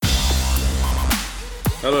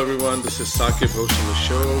Hello, everyone. This is Sakib hosting the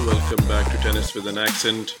show. Welcome back to Tennis with an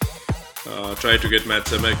Accent. Try to get Matt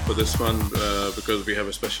Zemek for this one because we have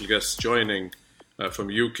a special guest joining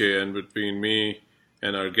from UK, and between me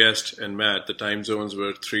and our guest and Matt, the time zones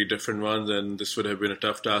were three different ones, and this would have been a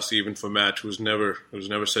tough task even for Matt, who's never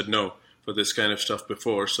said no for this kind of stuff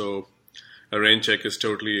before. So a rain check is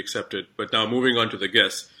totally accepted. But now moving on to the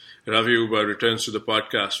guest, Ravi Uba returns to the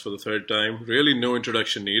podcast for the third time. Really, no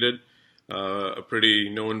introduction needed. A pretty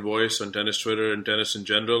known voice on tennis Twitter and tennis in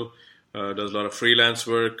general. Does a lot of freelance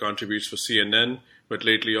work, contributes for CNN, but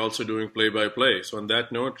lately also doing play-by-play. So on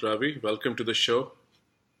that note, Ravi, welcome to the show.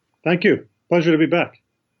 Thank you. Pleasure to be back.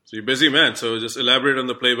 So you're a busy man, so just elaborate on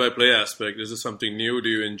the play-by-play aspect. Is this something new? Do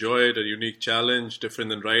you enjoy it? A unique challenge,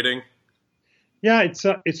 different than writing? Yeah, it's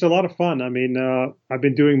a lot of fun. I mean, I've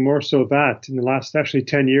been doing more so that in the last actually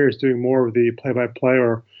 10 years, doing more of the play-by-play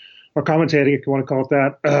or commentating, if you want to call it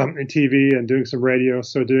that, in TV and doing some radio.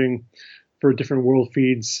 So doing for different world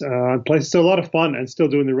feeds places. So a lot of fun and still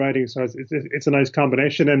doing the writing. So it's a nice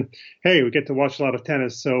combination. And hey, we get to watch a lot of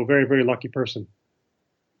tennis. So very, very lucky person.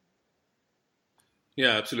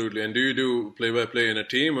 Yeah, absolutely. And do you do play-by-play in a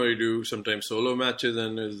team, or you do sometimes solo matches?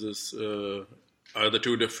 And is this are the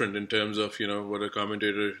two different in terms of what a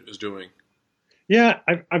commentator is doing? Yeah,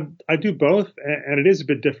 I do both, and it is a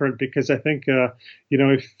bit different because I think if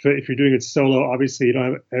you're doing it solo, obviously you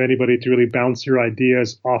don't have anybody to really bounce your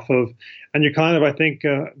ideas off of, and you're kind of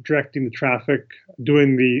directing the traffic,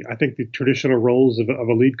 doing the traditional roles of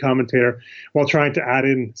a lead commentator while trying to add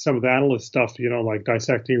in some of the analyst stuff, like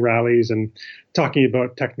dissecting rallies and talking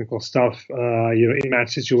about technical stuff, in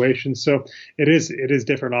match situations. So it is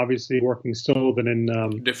different, obviously, working solo than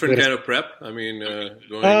in different kind of prep. I mean,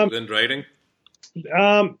 going than writing.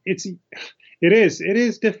 It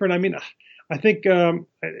is different. I mean, I think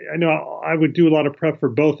I know I would do a lot of prep for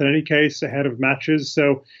both in any case ahead of matches.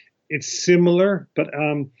 So it's similar, but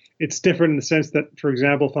it's different in the sense that, for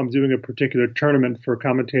example, if I'm doing a particular tournament for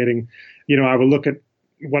commentating, I will look at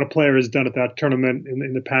what a player has done at that tournament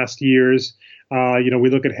in the past years. We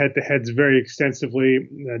look at head-to-heads very extensively,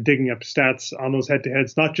 digging up stats on those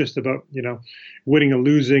head-to-heads, not just about, winning and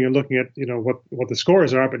losing and looking at, what the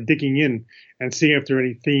scores are, but digging in and seeing if there are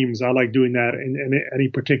any themes. I like doing that in any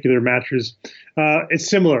particular matches. It's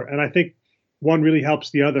similar, and I think one really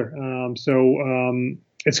helps the other.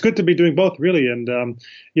 It's good to be doing both, really. And,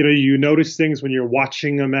 you notice things when you're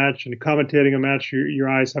watching a match and commentating a match, your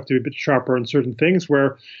eyes have to be a bit sharper on certain things.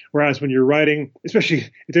 Whereas when you're writing,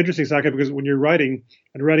 especially, it's interesting, Saka, because when you're writing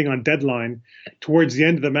on deadline, towards the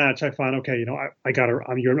end of the match, I find, okay,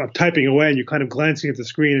 I'm typing away and you're kind of glancing at the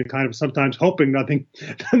screen and kind of sometimes hoping nothing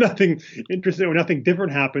interesting or nothing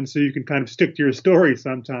different happens, so you can kind of stick to your story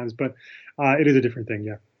sometimes. But it is a different thing,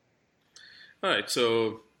 yeah. All right,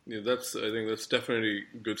 so I think that's definitely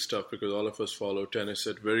good stuff because all of us follow tennis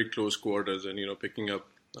at very close quarters, and picking up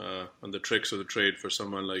on the tricks of the trade for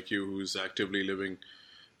someone like you who's actively living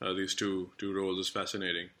these two roles is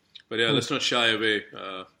fascinating. But yeah, let's not shy away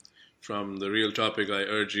from the real topic. I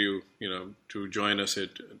urge you, to join us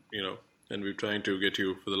and we're trying to get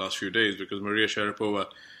you for the last few days because Maria Sharapova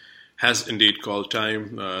has indeed called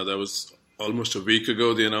time. That was almost a week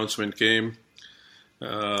ago. The announcement came.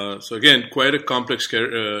 So again, quite a complex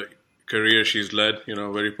career she's led.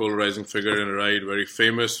 Very polarizing figure in her right, very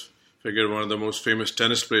famous figure, one of the most famous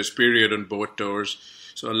tennis players, period, on both tours.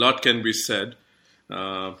 So a lot can be said.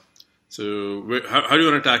 So how do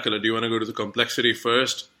you want to tackle it? Do you want to go to the complexity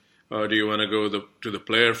first, or do you want to go to the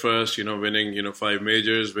player first? Winning 5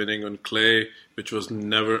 majors, winning on clay, which was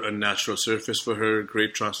never a natural surface for her.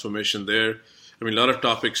 Great transformation there. I mean, a lot of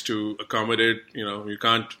topics to accommodate. You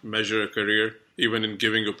can't measure a career even in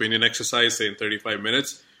giving opinion exercise, say in 35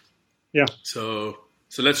 minutes. Yeah. So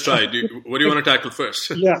let's try. What do you want to tackle first?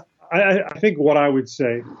 Yeah, I think what I would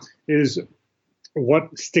say is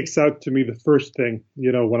what sticks out to me the first thing,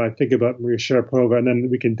 when I think about Maria Sharapova, and then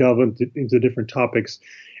we can delve into different topics.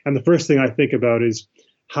 And the first thing I think about is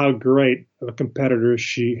how great of a competitor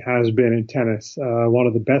she has been in tennis. One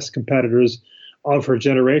of the best competitors of her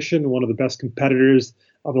generation, one of the best competitors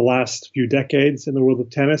of the last few decades in the world of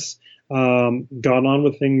tennis. Gone on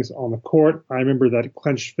with things on the court. I remember that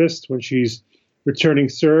clenched fist when she's returning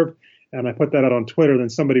serve, and I put that out on Twitter. Then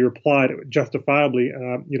somebody replied justifiably,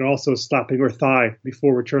 also slapping her thigh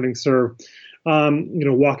before returning serve.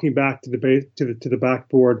 Walking back to the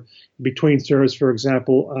backboard between serves, for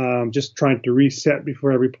example, just trying to reset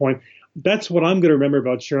before every point. That's what I'm going to remember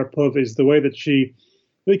about Sharapova, is the way that she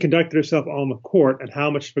really conducted herself on the court and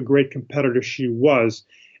how much of a great competitor she was.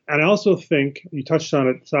 And I also think, you touched on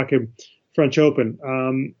it, Sakib, French Open,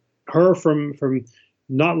 her from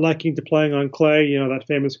not liking to playing on clay, that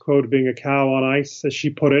famous quote, being a cow on ice, as she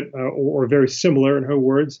put it, or very similar in her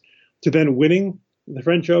words, to then winning the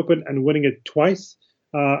French Open and winning it twice.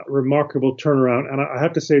 Remarkable turnaround. And I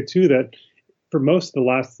have to say, too, that for most of the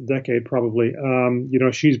last decade, probably,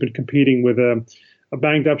 she's been competing with a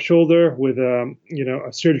banged up shoulder, with a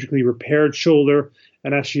surgically repaired shoulder.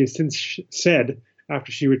 And as she has since said,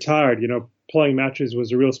 after she retired, playing matches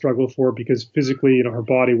was a real struggle for her because physically, her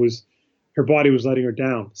body was letting her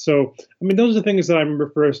down. So, I mean, those are the things that I remember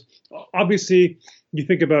first. Obviously, you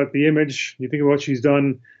think about the image, you think about what she's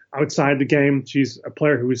done outside the game. She's a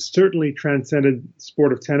player who has certainly transcended the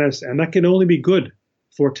sport of tennis, and that can only be good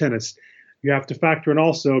for tennis. You have to factor in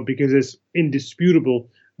also, because it's indisputable,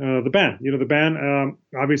 the ban. The ban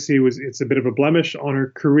obviously it's a bit of a blemish on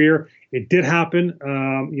her career. It did happen.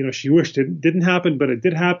 She wished it didn't happen, but it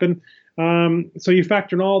did happen. So you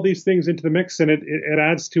factor in all these things into the mix, and it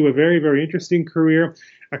adds to a very, very interesting career,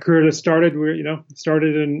 a career that started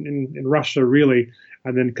in Russia, really,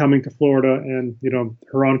 and then coming to Florida, and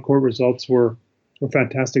her on-court results were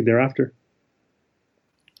fantastic thereafter.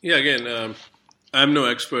 Yeah, again, I'm no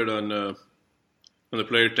expert on the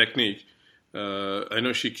player technique. I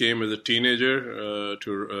know she came as a teenager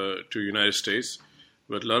to United States,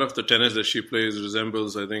 but a lot of the tennis that she plays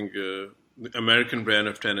resembles, I think, the American brand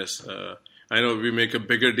of tennis. I know we make a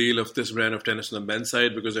bigger deal of this brand of tennis on the men's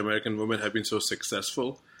side because American women have been so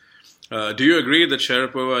successful. Do you agree that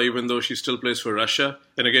Sharapova, even though she still plays for Russia,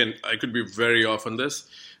 and again, I could be very off on this,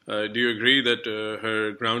 do you agree that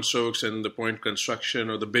her ground strokes and the point construction,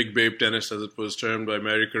 or the big babe tennis as it was termed by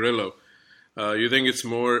Mary Carrillo, you think it's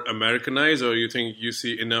more Americanized, or you think you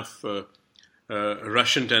see enough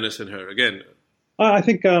Russian tennis in her? Again, I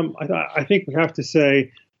think we have to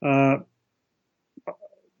say,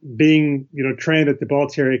 being trained at the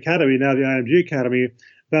Boltieri Academy, now the IMG Academy,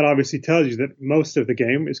 that obviously tells you that most of the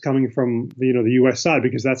game is coming from the U.S. side,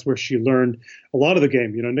 because that's where she learned a lot of the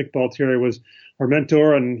game. Nick Boltieri was her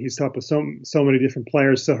mentor, and he's taught with so many different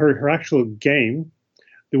players. So her actual game,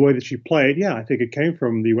 the way that she played, I think it came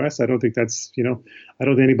from the U.S. I don't think that's I don't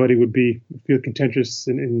think anybody would feel contentious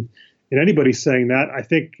in anybody saying that. I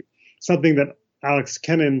think something that Alex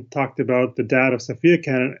Kennan talked about, the dad of Sophia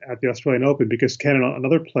Kennan, at the Australian Open, because Kennan,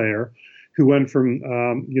 another player who went from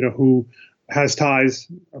who has ties,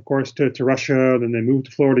 of course, to Russia, then they moved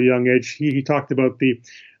to Florida at a young age. He talked about the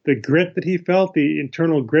grit that he felt, the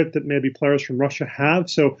internal grit that maybe players from Russia have.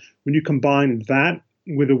 So when you combine that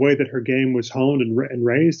with the way that her game was honed and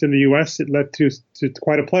raised in the U.S., it led to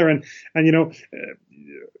quite a player. And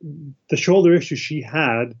the shoulder issue she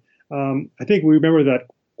had, I think we remember that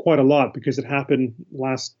quite a lot because it happened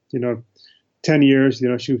last 10 years.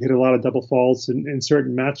 She hit a lot of double faults in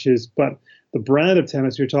certain matches, but the brand of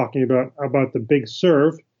tennis you're talking about the big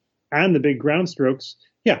serve and the big ground strokes,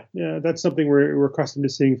 that's something we're accustomed to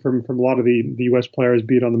seeing from a lot of the U.S. players,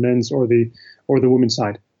 be it on the men's or the women's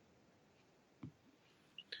side.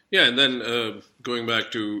 Yeah, and then going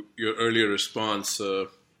back to your earlier response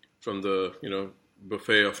from the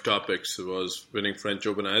buffet of topics was winning French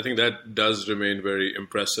Open. I think that does remain very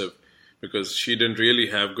impressive because she didn't really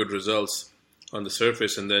have good results on the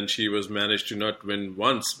surface, and then she was managed to not win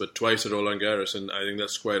once but twice at Roland Garros, and I think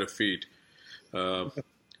that's quite a feat.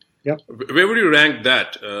 Yep. Where would you rank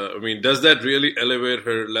that? I mean, does that really elevate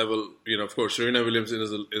her level? Of course, Serena Williams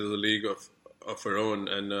is a league of her own,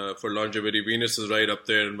 and for longevity, Venus is right up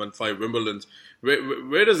there and won 5 Wimbledons.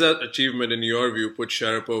 Where does that achievement, in your view, put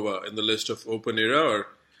Sharapova in the list of Open era, or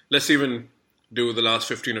let's even do the last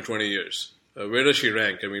 15 or 20 years? Where does she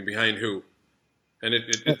rank? I mean, behind who? And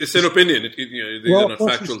it's an opinion. These are not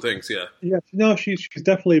factual things. Yeah. No, she's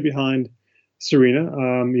definitely behind Serena.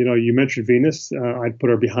 You mentioned Venus. I'd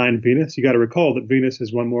put her behind Venus. You got to recall that Venus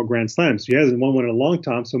has won more Grand Slams. She hasn't won one in a long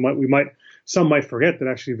time, so some might forget that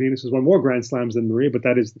actually Venus has won more Grand Slams than Marie, but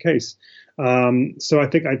that is the case. So I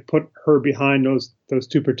think I'd put her behind those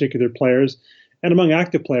two particular players. And among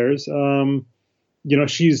active players,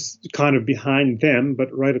 she's kind of behind them,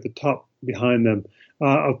 but right at the top behind them.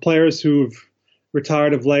 Of players who've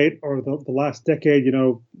retired of late or the last decade,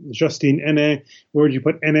 Justine Henin, where would you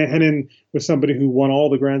put Henin? Henin was somebody who won all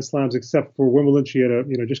the Grand Slams except for Wimbledon. She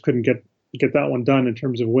had just couldn't get that one done in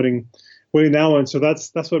terms of winning that one. So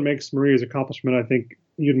that's what makes Maria's accomplishment, I think,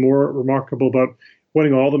 even more remarkable about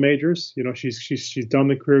winning all the majors. She's done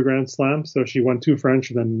the career Grand Slam, so she won 2 French,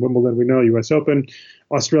 and then Wimbledon, we know, U.S. Open,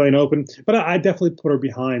 Australian Open. But I definitely put her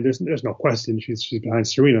behind. There's no question she's behind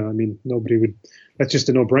Serena. I mean, nobody would. That's just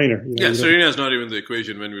a no-brainer. Serena's not even the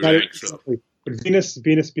equation when we rank. Exactly. But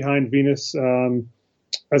Venus behind Venus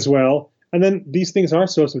as well. And then these things are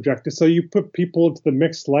so subjective. So you put people into the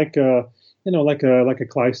mix like like a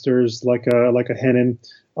Kleisters, like a Henin,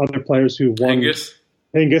 other players who won. Hingis.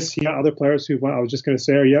 Hingis, yeah, other players who won. I was just going to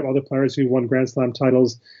say, yeah, other players who won Grand Slam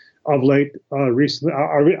titles of late, recently.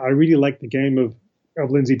 I really liked the game of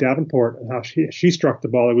Lindsay Davenport and how she struck the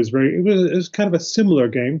ball. It was kind of a similar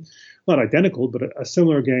game, not identical, but a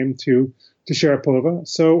similar game to Sharapova.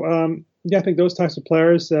 So yeah, I think those types of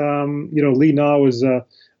players. Li Na was a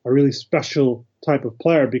really special type of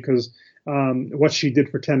player because what she did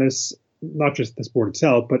for tennis, not just the sport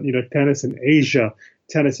itself, but tennis in Asia,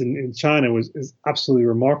 tennis in China is absolutely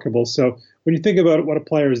remarkable. So when you think about what a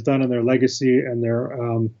player has done and their legacy and their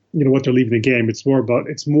what they're leaving the game, it's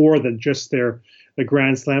more than just the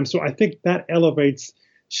Grand Slam. So I think that elevates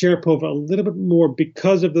Sharapova a little bit more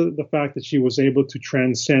because of the fact that she was able to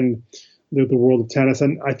transcend the world of tennis.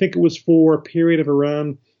 And I think it was for a period of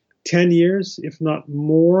around 10 years, if not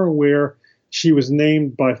more, where she was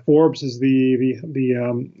named by Forbes as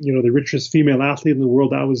the richest female athlete in the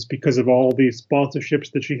world. That was because of all the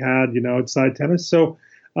sponsorships that she had, outside tennis. So,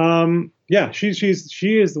 yeah, she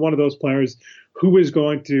is one of those players who is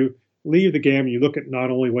going to leave the game. And you look at not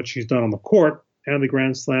only what she's done on the court and the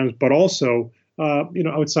Grand Slams, but also,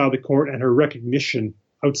 outside the court and her recognition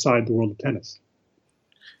outside the world of tennis.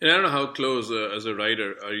 And I don't know how close, as a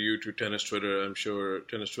writer, are you to tennis Twitter. I'm sure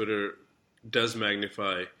tennis Twitter does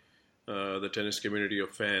magnify the tennis community of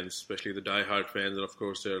fans, especially the diehard fans. And of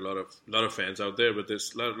course, there are a lot of fans out there, but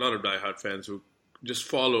there's a lot of diehard fans who just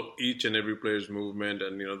follow each and every player's movement,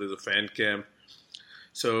 and there's a fan camp.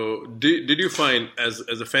 So did you find, as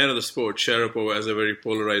a fan of the sport, Sharapova as a very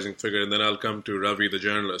polarizing figure? And then I'll come to Ravi, the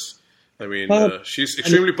journalist. I mean, she's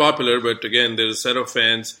extremely popular, but again, there's a set of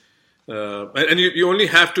fans. And you only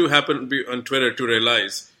have to be on Twitter to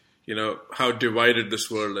realize, how divided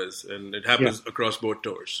this world is. And it happens across both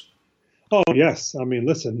tours. Oh, yes. I mean,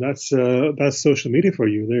 listen, that's social media for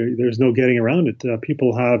you. There's no getting around it.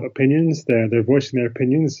 People have opinions. They're voicing their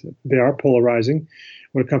opinions. They are polarizing.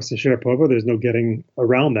 When it comes to Sharapova, there's no getting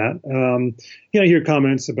around that. I hear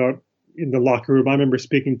comments about in the locker room. I remember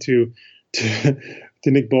speaking to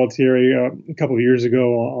Nick Bollettieri a couple of years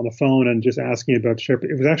ago on the phone and just asking about Sharapova.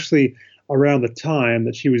 It was actually around the time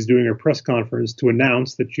that she was doing her press conference to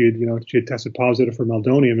announce that she had tested positive for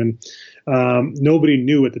meldonium, and nobody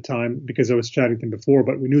knew at the time because I was chatting to him before,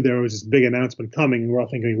 but we knew there was this big announcement coming, and we're all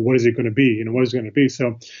thinking, what is it going to be? What is it going to be?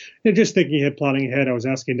 So, just thinking ahead, plotting ahead, I was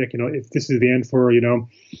asking Nick, if this is the end for,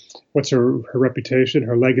 what's her reputation,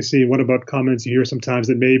 her legacy? What about comments you hear sometimes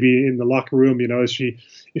that maybe in the locker room,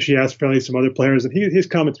 if she asked friendly some other players, and his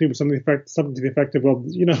comment to me was something to the effect of, well,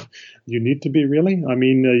 you need to be really. I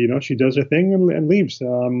mean, she does her thing and leaves.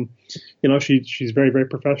 She's very, very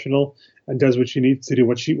professional and does what she needs to do,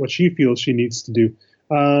 what she feels she needs to do.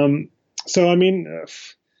 So I mean,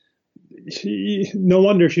 no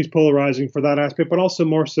wonder she's polarizing for that aspect, but also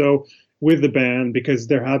more so with the ban, because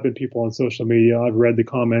there have been people on social media. I've read the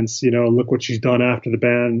comments. Look what she's done after the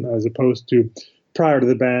ban as opposed to prior to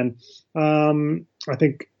the ban. I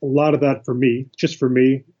think a lot of that for me,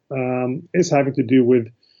 is having to do with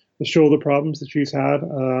the shoulder problems that she's had,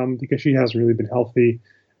 because she hasn't really been healthy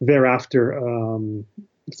thereafter.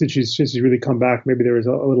 Since she's really come back. Maybe there was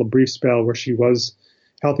a little brief spell where she was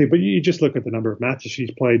healthy, but you just look at the number of matches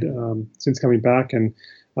she's played since coming back, and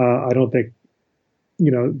I don't think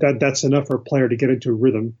that's enough for a player to get into a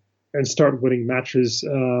rhythm and start winning matches.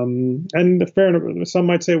 And fair enough, some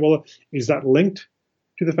might say, well, is that linked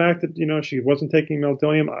to the fact that she wasn't taking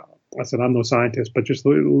meldonium? I said I'm no scientist, but just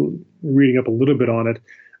reading up a little bit on it,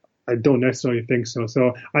 I don't necessarily think so.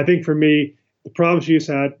 So I think for me, the problem she's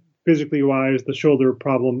had physically wise, the shoulder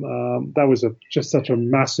problem, that was just such a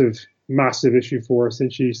massive issue for her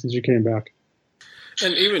since she came back.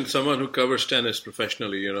 And even someone who covers tennis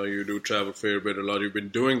professionally, you do travel a fair bit, a lot. You've been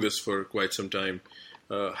doing this for quite some time.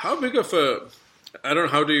 How big of I don't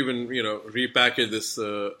know how to even, repackage this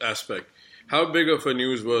aspect. How big of a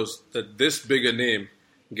news was that this big a name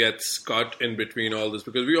gets caught in between all this?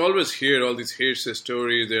 Because we always hear all these hearsay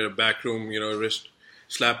stories, they're a backroom, wrist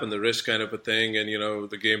slap on the wrist kind of a thing, and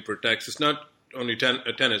the game protects. It's not only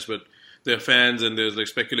tennis, but there are fans and there's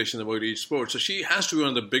speculation about each sport. So she has to be one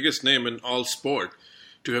of the biggest name in all sport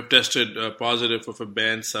to have tested positive of a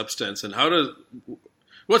banned substance. And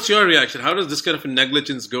what's your reaction? How does this kind of a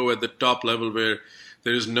negligence go at the top level where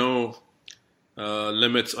there is no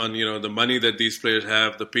limits on the money that these players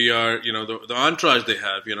have, the PR, the entourage they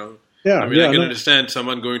have? I can understand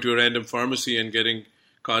someone going to a random pharmacy and getting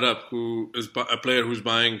caught up, who is a player who's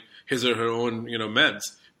buying his or her own, meds.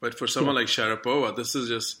 But for someone like Sharapova, this is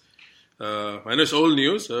just, I know it's old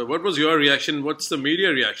news. What was your reaction? What's the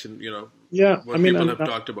media reaction, Yeah, I what mean, people have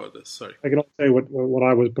talked about this. Sorry. I can only say what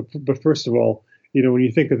I was, but first of all, when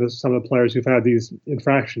you think of some of the players who've had these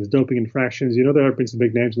infractions, doping infractions, there have been some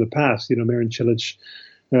big names in the past. Marin Cilic,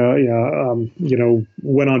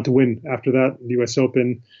 went on to win after that the U.S.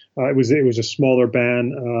 Open. It was a smaller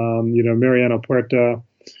ban. Mariano Puerta,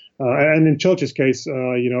 and in Cilic's case,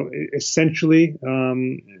 essentially,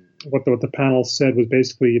 what the panel said was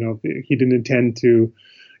basically, he didn't intend to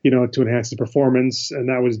enhance his performance, and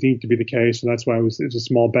that was deemed to be the case, and that's why it was a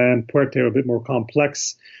small ban. Puerta a bit more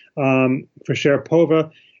complex. For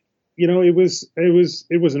Sharapova, it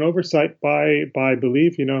was an oversight by I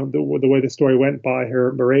believe, the way the story went, by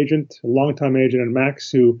her agent, a longtime agent, and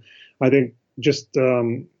Max, who I think just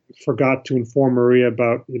forgot to inform Maria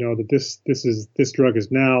about that this drug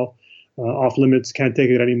is now off limits, can't take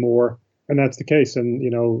it anymore, and that's the case, and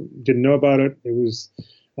didn't know about it. It was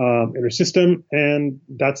in her system, and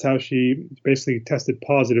that's how she basically tested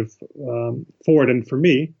positive for it. And for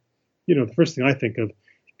me, the first thing I think of,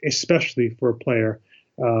 especially for a player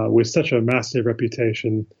with such a massive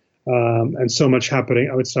reputation and so much happening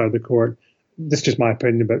outside the court, this is just my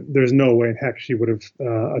opinion, but there's no way in heck she would have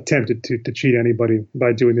attempted to cheat anybody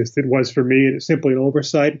by doing this. It was, for me, simply an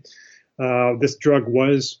oversight. This drug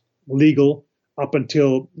was legal up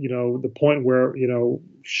until the point where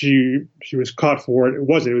she was caught for it. It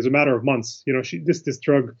wasn't. It was a matter of months. This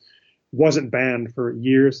drug wasn't banned for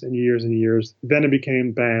years and years and years. Then it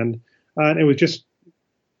became banned, and it was just,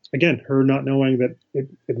 again, her not knowing that it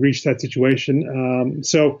reached that situation.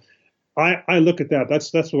 So I look at that.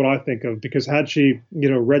 That's what I think of, because had she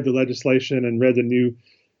read the legislation and read the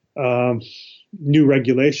new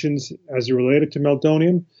regulations as it related to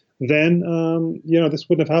meldonium, then this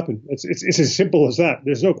wouldn't have happened. It's as simple as that.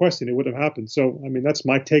 There's no question it would have happened. So I mean, that's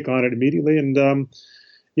my take on it immediately. And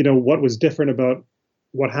what was different about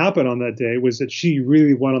what happened on that day was that she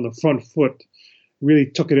really went on the front foot, really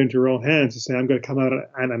took it into her own hands to say, I'm going to come out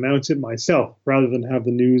and announce it myself, rather than have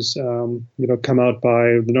the news come out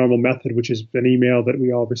by the normal method, which is an email that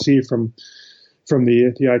we all receive from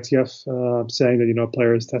the ITF saying that a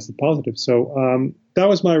player has tested positive. So that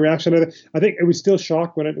was my reaction. I think it was still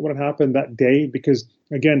shocked when it happened that day, because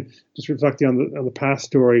again, just reflecting on the past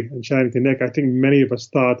story and chatting to Nick, I think many of us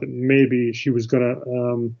thought that maybe she was going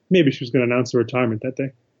to announce her retirement that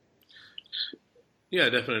day. Yeah,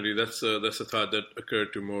 definitely. That's a thought that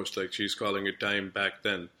occurred to most. Like, she's calling it time back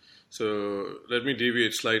then. So let me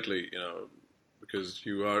deviate slightly, because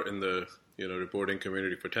you are in the reporting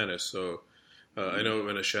community for tennis. So I know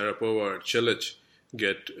when a Sharapova or Cilic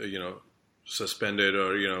get suspended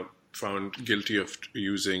or found guilty of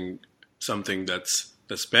using something that's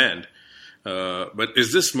banned. But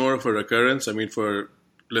is this more of a recurrence? I mean, for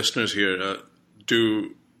listeners here,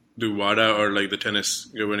 do WADA or like the tennis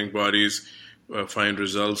governing bodies find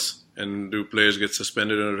results, and do players get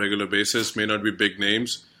suspended on a regular basis? May not be big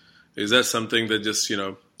names. Is that something that just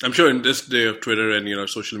I'm sure in this day of Twitter and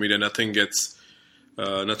social media, nothing gets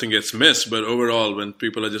missed. But overall, when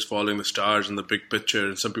people are just following the stars and the big picture,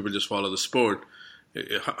 and some people just follow the sport,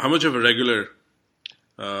 how much of a regular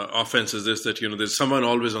offense is this that there's someone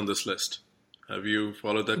always on this list? Have you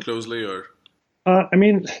followed that closely, or? I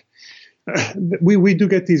mean, we do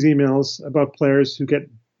get these emails about players who get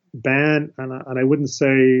banned, and I wouldn't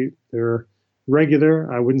say they're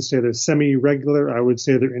regular. I wouldn't say they're semi-regular. I would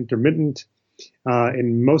say they're intermittent.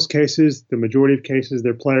 In most cases, the majority of cases,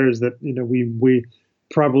 they're players that we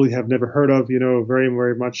probably have never heard of. Very,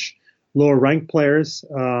 very much lower ranked players.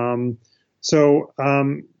 So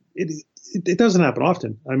it doesn't happen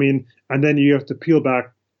often. I mean, and then you have to peel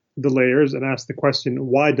back the layers and ask the question: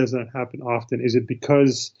 why doesn't it happen often? Is it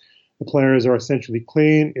because the players are essentially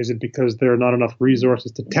clean? Is it because there are not enough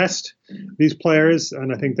resources to test these players?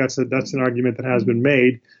 And I think that's an argument that has been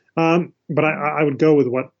made. But I would go with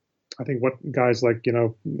what guys like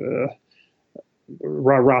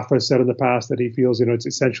Rafa said in the past, that he feels it's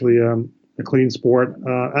essentially a clean sport.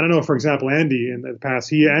 I don't know, for example, Andy in the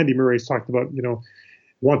past, Andy Murray's talked about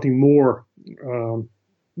wanting more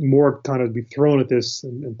kind of be thrown at this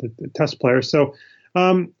and to test players. So.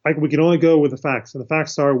 We can only go with the facts, and the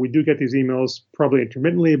facts are we do get these emails probably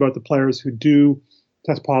intermittently about the players who do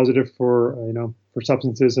test positive for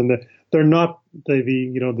substances, and that they're not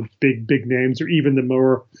the big names or even the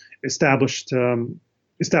more established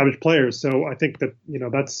players. So I think that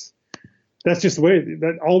that's just the way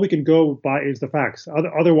that all we can go by is the facts.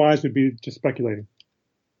 Otherwise, we'd be just speculating.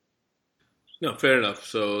 No, fair enough.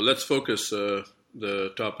 So let's focus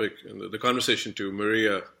the topic and the conversation to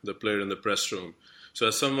Maria, the player in the press room. So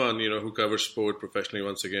as someone, who covers sport professionally,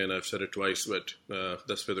 once again, I've said it twice, but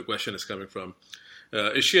that's where the question is coming from.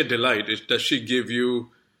 Is she a delight? Does she give you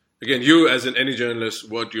again, you as in any journalist,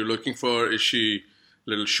 what you're looking for? Is she a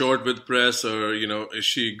little short with press, or is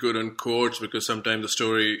she good on quotes? Because sometimes the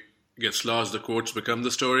story gets lost, the quotes become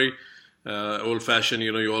the story. Old-fashioned,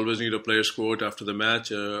 you always need a player's quote after the match.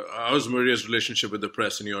 How's Maria's relationship with the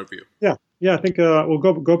press in your view? Yeah. I think we'll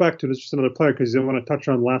go back to just another player because I want to touch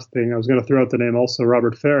on the last thing. I was going to throw out the name also,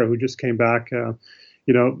 Robert Farah, who just came back.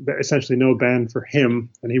 Essentially no ban for him,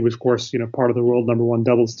 and he was, of course, part of the world number one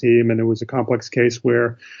doubles team, and it was a complex case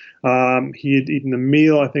where he had eaten a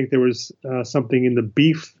meal. I think there was something in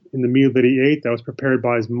the meal that he ate that was prepared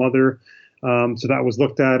by his mother. So that was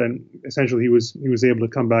looked at, and essentially he was able to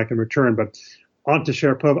come back and return. But on to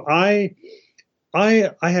Sharapova,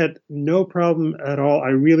 I had no problem at all. I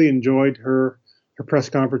really enjoyed her press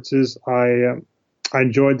conferences. I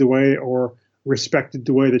enjoyed the way, or respected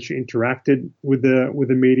the way, that she interacted with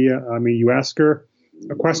the media. I mean, you ask her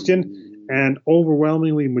a question, and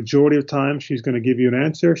overwhelmingly, majority of time, she's going to give you an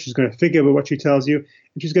answer. She's going to think about what she tells you,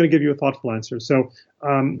 and she's going to give you a thoughtful answer. So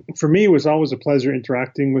for me, it was always a pleasure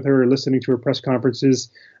interacting with her, listening to her press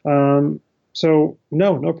conferences. So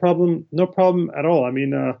no problem at all. I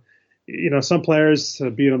mean, some players,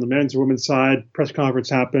 be it on the men's or women's side, press conference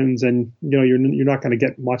happens, and you're not going to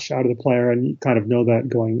get much out of the player, and you kind of know that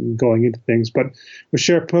going into things. But with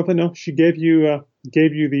Sharapova, no, she gave you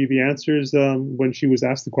the answers when she was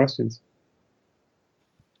asked the questions.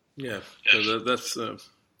 Yeah, so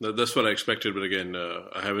that's what I expected. But again,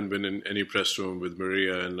 I haven't been in any press room with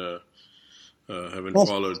Maria, and haven't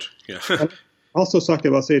followed. Yeah. Also,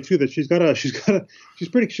 Sakib, I'll say too that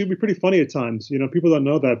she'll be pretty funny at times. People don't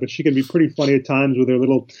know that, but she can be pretty funny at times with her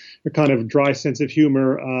kind of dry sense of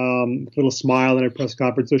humor, little smile in her press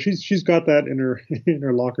conference. So she's got that in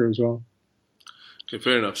her locker as well. Okay,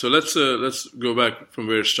 fair enough. So let's go back from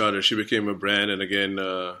where it started. She became a brand, and again,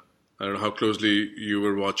 I don't know how closely you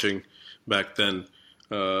were watching back then.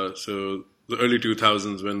 So the early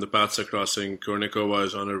 2000s, when the paths are crossing, Kornikova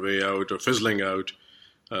is on her way out or fizzling out.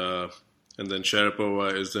 And then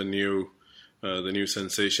Sharapova is the new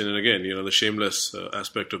sensation. And again, the shameless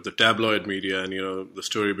aspect of the tabloid media, and the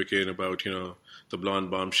story became about the blonde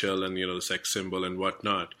bombshell and the sex symbol and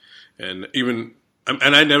whatnot. And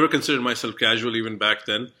I never considered myself casual even back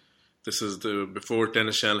then. This is before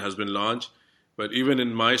Tennis Channel has been launched. But even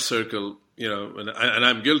in my circle, and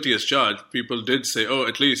I'm guilty as charged, people did say, "Oh,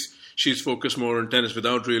 at least she's focused more on tennis,"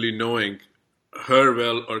 without really knowing her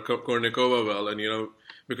well or Kornikova well, and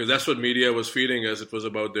because that's what media was feeding us. It was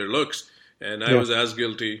about their looks. And I was as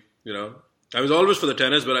guilty, I was always for the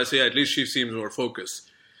tennis, but I say at least she seems more focused.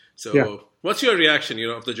 So what's your reaction,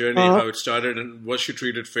 of the journey, how it started, and was she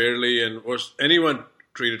treated fairly, and was anyone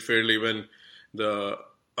treated fairly when the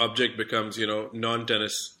object becomes,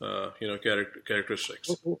 non-tennis,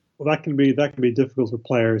 characteristics? Well, that can be difficult for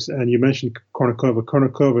players. And you mentioned Kornikova.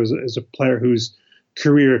 Kornikova is a player whose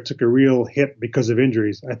career took a real hit because of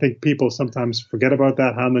injuries. I think people sometimes forget about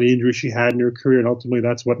that, how many injuries she had in her career, and ultimately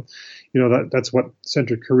that's what that's what sent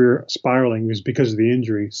her career spiraling, was because of the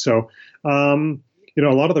injury. So a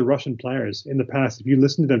lot of the Russian players in the past, if you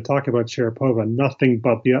listen to them talk about Sharapova, nothing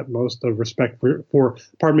but the utmost of respect for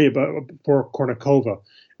Kornikova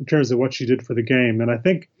in terms of what she did for the game. And I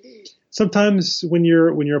think sometimes when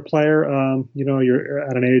you're a player, you're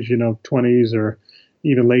at an age, 20s or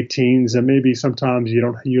even late teens, and maybe sometimes you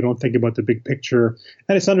don't think about the big picture,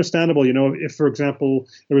 and it's understandable. If, for example,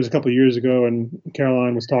 there was a couple of years ago, and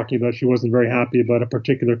Caroline was talking about she wasn't very happy about a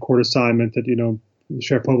particular court assignment that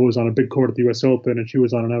Sharapova was on a big court at the U.S. Open and she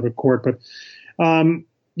was on an outer court, but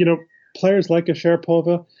players like a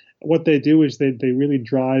Sharapova, what they do is they really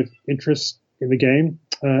drive interest in the game,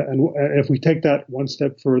 and if we take that one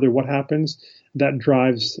step further, what happens? That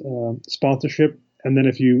drives sponsorship. And then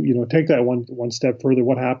if you take that one step further,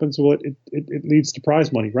 what happens? Well, it leads to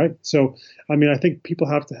prize money, right? So, I mean, I think people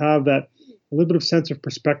have to have that a little bit of sense of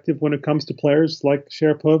perspective when it comes to players like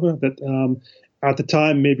Sharapova. That at the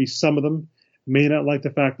time, maybe some of them may not like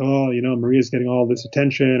the fact, Maria's getting all this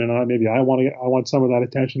attention, and I want some of that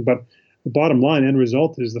attention. But the bottom line, end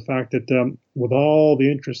result, is the fact that with all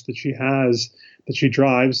the interest that she has, that she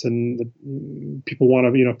drives, and that people want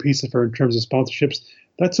a piece of her in terms of sponsorships,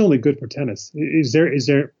 that's only good for tennis. Is there? I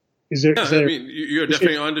mean, you're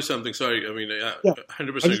definitely onto something. Sorry, I mean,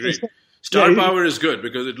 100% agree. Star power is good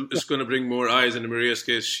because it's going to bring more eyes. And in Maria's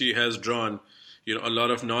case, she has drawn, a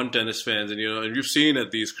lot of non-tennis fans, and and you've seen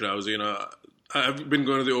at these crowds. I've been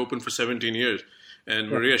going to the Open for 17 years, and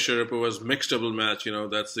Maria Sharapova's mixed double match.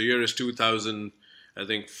 That's the year is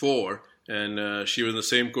 2004, and she was in the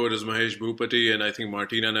same court as Mahesh Bhupati and I think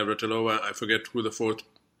Martina Navratilova. I forget who the fourth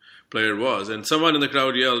player was, and someone in the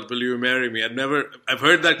crowd yelled, "Will you marry me?" I've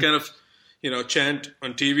heard that kind of chant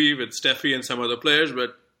on TV with Steffi and some other players.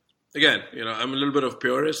 But again, I'm a little bit of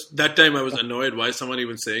purist. That time I was annoyed why someone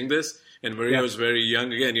even saying this. And Maria was very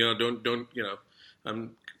young. Again,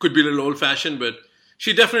 could be a little old fashioned, but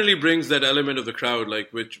she definitely brings that element of the crowd,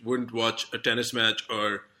 like which wouldn't watch a tennis match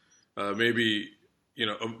or maybe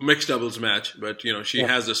a mixed doubles match. But she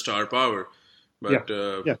has the star power. But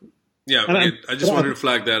I just wanted to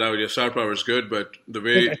flag that out. Yeah, star power is good, but the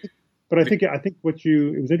way. I think it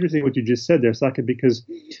was interesting what you just said there, Saket, because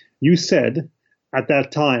you said at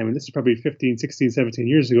that time, and this is probably 15, 16, 17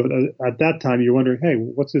 years ago, at that time you're wondering, hey,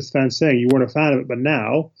 what's this fan saying? You weren't a fan of it, but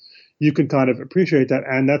now you can kind of appreciate that.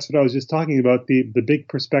 And that's what I was just talking about, the big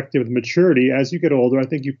perspective, the maturity. As you get older, I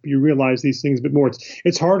think you realize these things a bit more.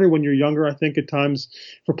 It's harder when you're younger, I think, at times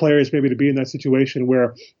for players maybe to be in that situation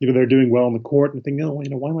where, they're doing well on the court and think,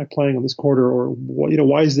 why am I playing on this court? Or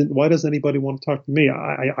why doesn't anybody want to talk to me?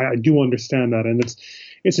 I do understand that. And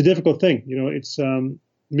it's a difficult thing. It's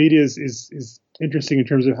media is interesting in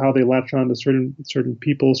terms of how they latch on to certain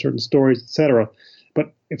people, certain stories, etc.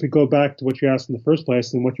 But if we go back to what you asked in the first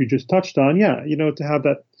place and what you just touched on, to have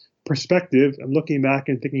that perspective and looking back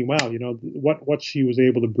and thinking, wow, what she was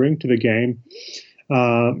able to bring to the game,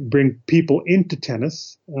 bring people into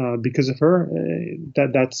tennis because of her,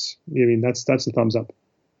 that's a thumbs up.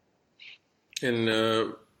 And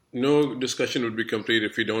no discussion would be complete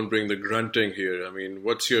if we don't bring the grunting here. I mean,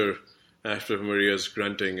 what's your after Maria's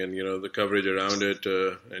grunting and the coverage around it?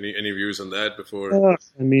 Any views on that before?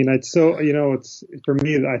 It's for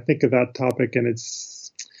me. I think of that topic and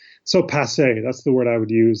it's so passé. That's the word I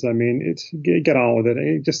would use. I mean, get on with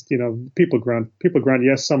it. People grunt.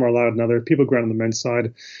 Yes, some are allowed, and others. People grunt on the men's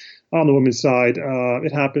side. On the women's side,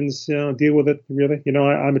 it happens. Deal with it. Really.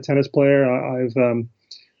 I'm a tennis player.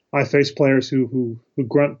 I face players who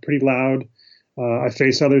grunt pretty loud. I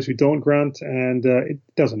face others who don't grunt, and it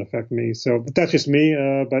doesn't affect me. So, but that's just me.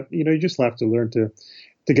 But you just have to learn to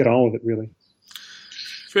get on with it, really.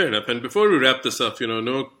 Fair enough. And before we wrap this up,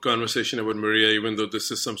 no conversation about Maria, even though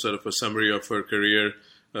this is some sort of a summary of her career.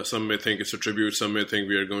 Some may think it's a tribute. Some may think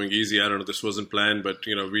we are going easy. I don't know. This wasn't planned, but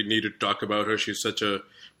we need to talk about her. She's such a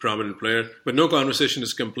prominent player. But no conversation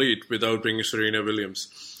is complete without bringing Serena Williams,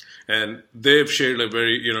 and they've shared a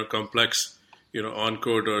very complex. On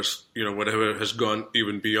court or, whatever has gone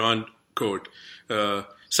even beyond court.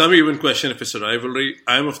 Some even question if it's a rivalry.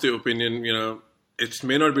 I'm of the opinion, it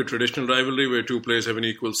may not be a traditional rivalry where two players have an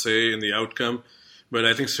equal say in the outcome. But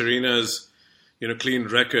I think Serena's, clean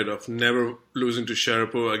record of never losing to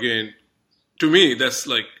Sharapova, again, to me, that's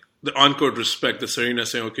like the on-court respect that Serena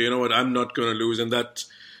saying, okay, I'm not going to lose. And that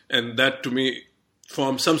to me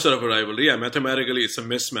forms some sort of a rivalry. Yeah, mathematically, it's a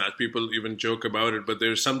mismatch. People even joke about it, but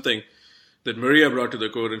there's something that Maria brought to the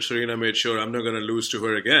court and Serena made sure I'm not going to lose to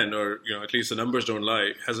her again, or at least the numbers don't lie.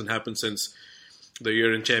 It hasn't happened since the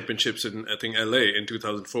year in championships in I think LA in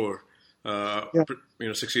 2004.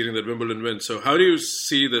 Succeeding that Wimbledon win. So how do you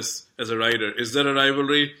see this as a rider? Is there a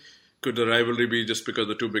rivalry? Could the rivalry be just because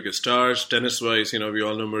the two biggest stars? Tennis-wise, we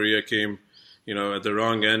all know Maria came, at the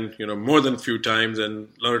wrong end, more than a few times, and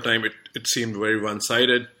a lot of time it seemed very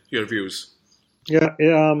one-sided. Your views? Yeah.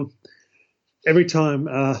 Every time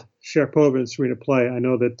Sharapova and Serena play, I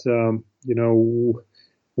know that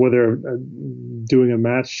whether doing a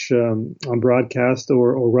match on broadcast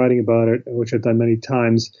or writing about it, which I've done many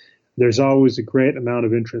times, there's always a great amount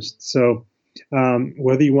of interest. So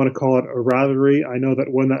whether you want to call it a rivalry, I know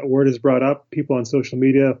that when that word is brought up, people on social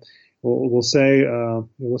media will say,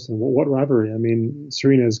 listen, what rivalry? I mean,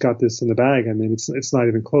 Serena's got this in the bag. I mean, it's not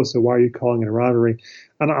even close. So why are you calling it a rivalry?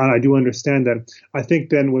 And I do understand that. I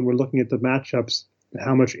think then when we're looking at the matchups,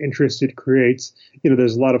 how much interest it creates,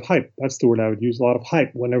 there's a lot of hype. That's the word I would use, a lot of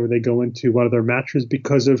hype whenever they go into one of their matches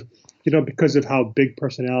because of how big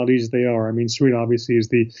personalities they are. I mean, Serena obviously is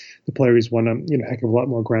the player who's won a heck of a lot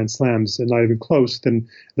more Grand Slams and not even close than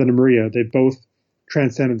a Maria. They both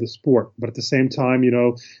transcended the sport, but at the same time,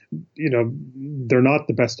 they're not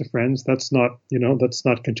the best of friends. That's not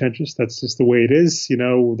contentious. That's just the way it is.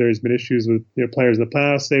 There's been issues with players in the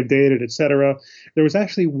past they've dated, etc. There was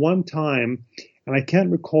actually one time, and I can't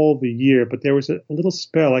recall the year, but there was a little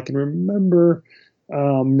spell. I can remember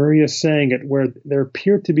Maria saying it where there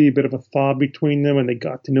appeared to be a bit of a thaw between them, and they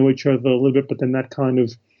got to know each other a little bit, but then that kind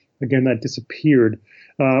of, again, that disappeared.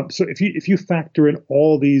 So if you factor in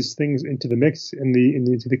all these things into the mix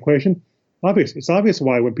into the equation, it's obvious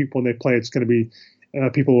why when they play, it's going to be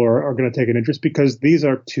people are going to take an interest because these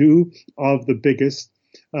are two of the biggest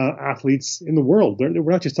athletes in the world.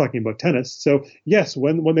 We're not just talking about tennis. So yes,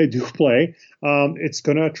 when they do play, it's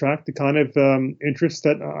going to attract the kind of interest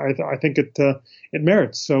that I think it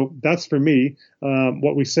merits. So that's for me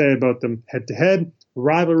what we say about them head-to-head,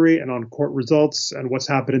 rivalry, and on-court results, and what's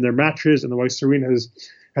happened in their matches, and the way Serena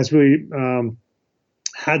has really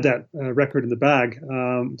had that record in the bag.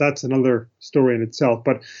 That's another story in itself.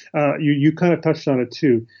 But you kind of touched on it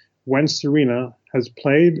too. When Serena has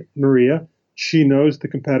played Maria, she knows the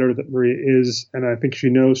competitor that Maria is, and I think she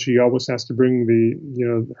knows she always has to bring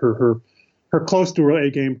her close to her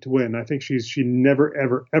A game to win. I think she never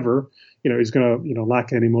ever is going to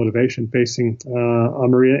lack any motivation facing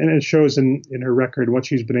Maria, and it shows in her record what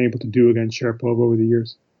she's been able to do against Sharapova over the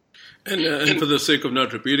years. And for the sake of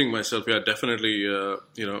not repeating myself, yeah, definitely,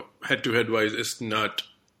 head-to-head wise, it's not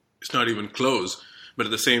even close. But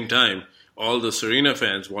at the same time, all the Serena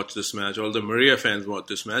fans watch this match, all the Maria fans watch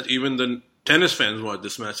this match, even the tennis fans watch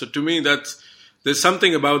this match. So to me, there's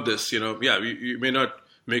something about this. You may not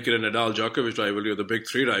make it a Nadal-Djokovic rivalry or the big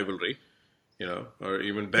three rivalry, or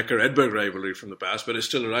even Becker-Edberg rivalry from the past, but it's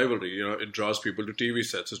still a rivalry. It draws people to TV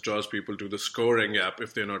sets. It draws people to the scoring app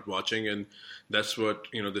if they're not watching, and that's what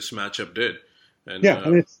this matchup did. And,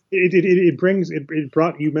 and it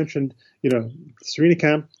brought, you mentioned, the Serena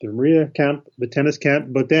camp, the Maria camp, the tennis camp,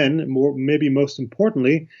 but then maybe most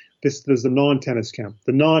importantly, there's the non-tennis camp.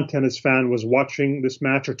 The non-tennis fan was watching this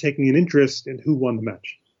match or taking an interest in who won the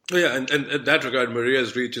match. Oh, yeah, and in that regard,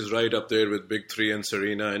 Maria's reach is right up there with Big Three and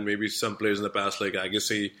Serena, and maybe some players in the past like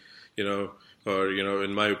Agassi, or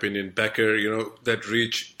in my opinion, Becker, that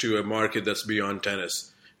reach to a market that's beyond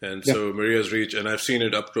tennis. And so Maria's reach, and I've seen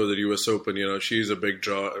it up close at U.S. Open, she's a big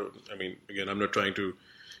draw. I mean, again, I'm not trying to,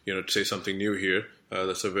 say something new here.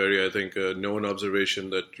 That's a very, I think, known observation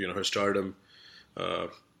that, her stardom, her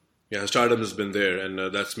stardom has been there.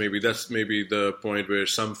 And that's maybe the point where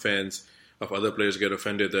some fans of other players get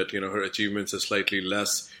offended that, her achievements are slightly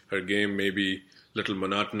less, her game may be a little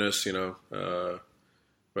monotonous,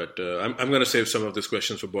 but I'm going to save some of these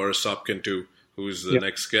questions for Boris Sopkin too, who's the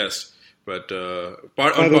next guest. But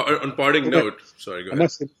on parting note, sorry, go ahead.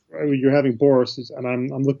 You're having Boris, and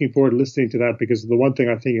I'm looking forward to listening to that, because the one thing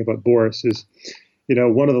I'm thinking about Boris is,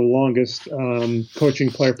 one of the longest coaching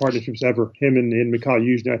player partnerships ever. Him and Mikhail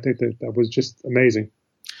Yuzhny, I think that was just amazing.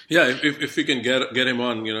 Yeah, if we can get him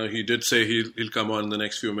on, he did say he'll come on in the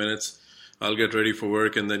next few minutes. I'll get ready for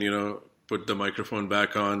work and then put the microphone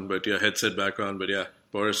back on, headset back on. But yeah,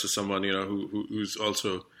 Boris is someone who's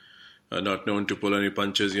also not known to pull any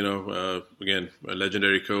punches. Again, a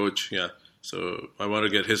legendary coach. Yeah, so I want to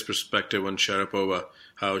get his perspective on Sharapova,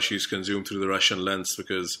 how she's consumed through the Russian lens,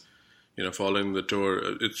 because following the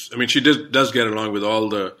tour, she does get along with all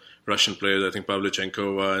the Russian players. I think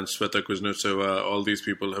Pavlyuchenkova and Sveta Kuznetsova, all these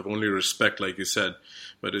people have only respect, like you said.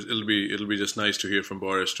 But it'll be just nice to hear from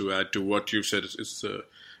Boris to add to what you've said.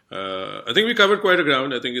 I think we covered quite a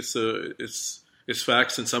ground. I think it's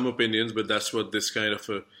facts and some opinions, but that's what this kind of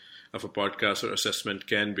a podcast or assessment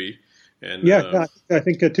can be. And I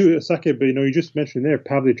think too, Sakib, you just mentioned there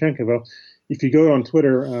Pavlyuchenkova. If you go on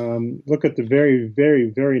Twitter, look at the very, very,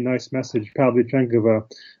 very nice message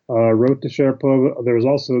Pavlyuchenkova wrote to Sharapova. There was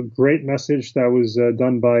also a great message that was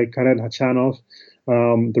done by Karen Khachanov,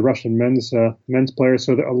 the Russian men's player.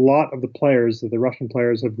 So a lot of the Russian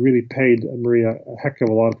players have really paid Maria a heck of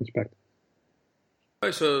a lot of respect.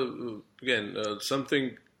 Right, so again,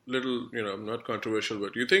 something little, not controversial,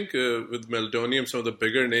 but do you think with Meldonium, some of the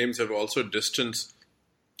bigger names have also distanced,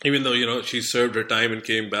 even though, she served her time and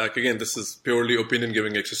came back? Again, this is purely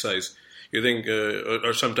opinion-giving exercise. You think,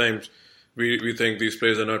 or sometimes we think these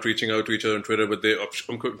players are not reaching out to each other on Twitter, but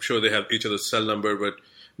I'm sure they have each other's cell number, but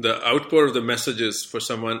the outpour of the messages for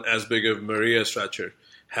someone as big of Maria's stature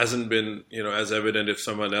hasn't been, as evident if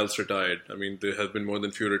someone else retired. I mean, there have been more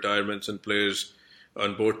than few retirements and players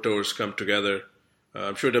on both tours come together.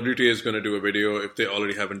 I'm sure WTA is going to do a video if they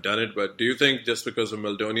already haven't done it, but do you think just because of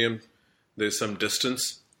Meldonium, there's some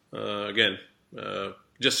distance? Again,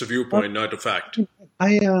 just a viewpoint, not a fact.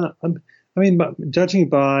 Judging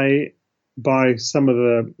by some of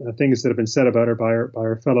the things that have been said about her by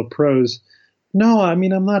her fellow pros, no, I'm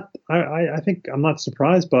not. I think I'm not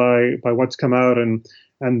surprised by what's come out and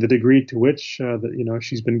the degree to which that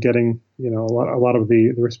she's been getting a lot of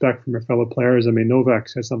the respect from her fellow players. I mean, Novak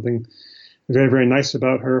said something very, very nice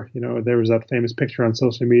about her. There was that famous picture on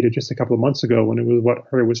social media just a couple of months ago when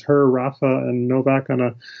it was her, Rafa, and Novak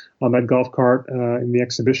on that golf cart in the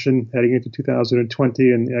exhibition heading into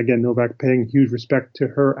 2020. And again, Novak paying huge respect to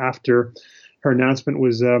her after her announcement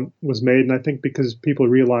was made. And I think because people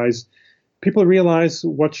realize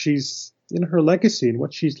what she's her legacy and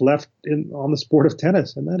what she's left on the sport of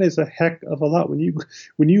tennis, and that is a heck of a lot.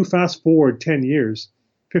 When you fast forward 10 years,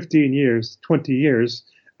 15 years, 20 years,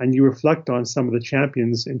 and you reflect on some of the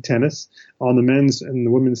champions in tennis on the men's and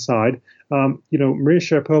the women's side, Maria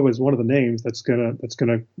Sharapova is one of the names that's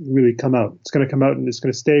gonna really come out. It's gonna come out and it's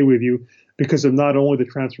gonna stay with you because of not only the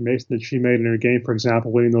transformation that she made in her game, for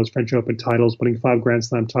example, winning those French Open titles, winning 5 Grand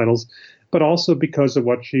Slam titles, but also because of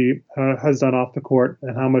what she has done off the court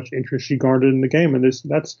and how much interest she garnered in the game. And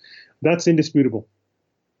that's indisputable.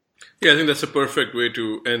 Yeah, I think that's a perfect way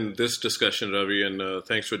to end this discussion, Ravi, and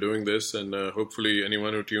thanks for doing this. And hopefully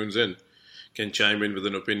anyone who tunes in can chime in with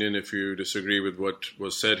an opinion if you disagree with what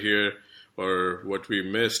was said here or what we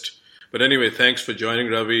missed. But anyway, thanks for joining,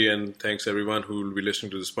 Ravi, and thanks everyone who will be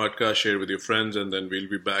listening to this podcast. Share with your friends, and then we'll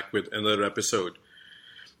be back with another episode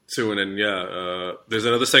soon. And there's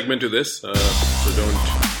another segment to this, so don't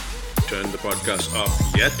turn the podcast off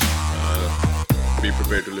yet. Be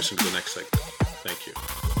prepared to listen to the next segment. Thank you.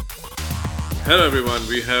 Hello, everyone.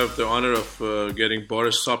 We have the honor of getting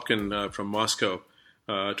Boris Sopkin from Moscow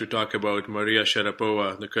to talk about Maria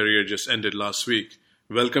Sharapova. The career just ended last week.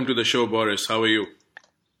 Welcome to the show, Boris. How are you?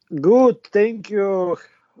 Good, thank you.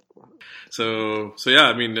 So yeah,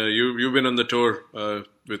 I mean, you've been on the tour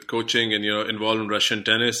with coaching and involved in Russian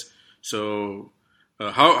tennis. So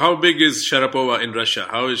how big is Sharapova in Russia?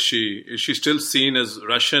 How is she? Is she still seen as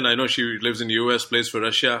Russian? I know she lives in the U.S., plays for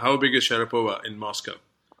Russia. How big is Sharapova in Moscow?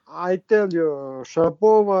 I tell you,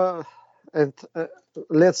 Sharapova, and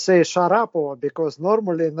let's say Sharapova, because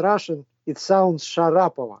normally in Russian it sounds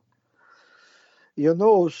Sharapova.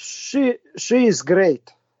 She is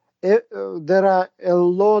great. There are a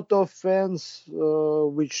lot of fans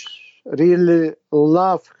which really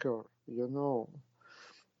love her,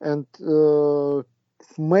 and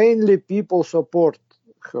mainly people support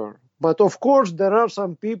her. But of course, there are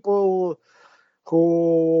some people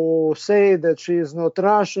who say that she is not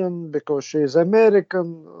Russian because she is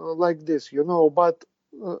American, like this, but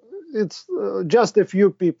it's just a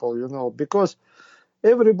few people, because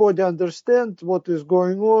everybody understands what is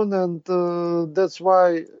going on, and that's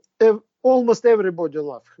why almost everybody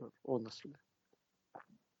loves her, honestly.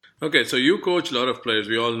 Okay, so you coach a lot of players.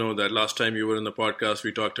 We all know that. Last time you were in the podcast,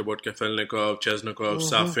 we talked about Kafelnikov, Chesnokov,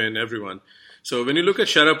 Safin, everyone. So when you look at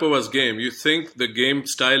Sharapova's game, you think the game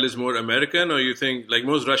style is more American, or you think, like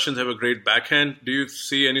most Russians have a great backhand? Do you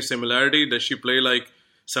see any similarity? Does she play like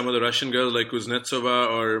some of the Russian girls like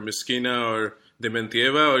Kuznetsova or Miskina or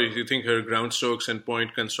Dementieva, or do you think her ground strokes and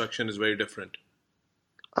point construction is very different?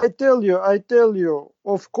 I tell you.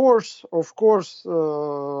 Of course.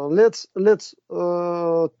 Let's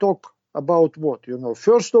talk about what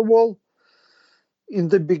First of all, in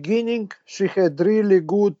the beginning, she had really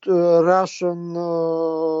good Russian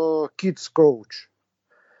kids coach.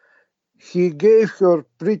 He gave her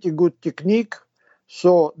pretty good technique,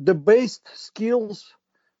 so the base skills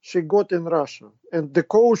she got in Russia, and the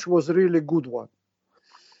coach was really good one.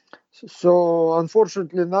 So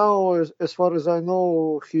unfortunately now, as far as I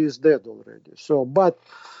know, he is dead already. So, but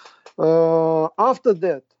after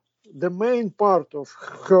that, the main part of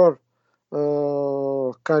her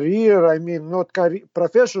career, I mean not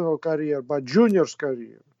professional career, but juniors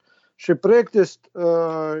career, she practiced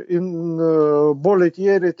in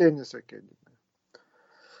Boletieri Tennis Academy.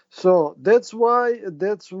 So that's why,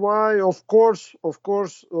 of course,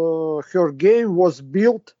 her game was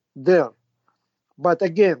built there. But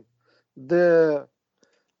again, the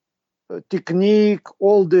technique,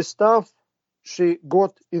 all this stuff, she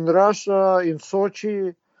got in Russia, in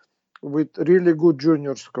Sochi, with really good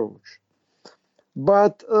juniors coach.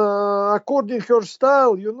 But according to her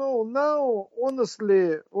style, now,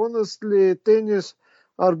 honestly, tennis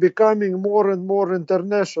are becoming more and more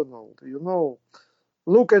international,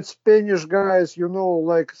 Look at Spanish guys,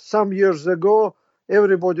 like some years ago,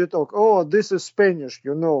 everybody talk, oh, this is Spanish,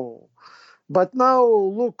 But now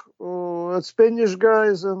look at Spanish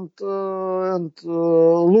guys and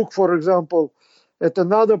look, for example, at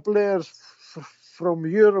another players from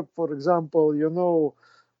Europe, for example,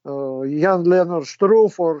 Jan-Lennard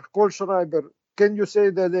Struff or Kohlschreiber. Can you say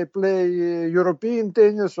that they play European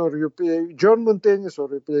tennis, or you play German tennis, or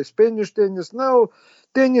you play Spanish tennis? Now,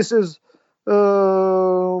 tennis is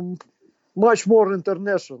much more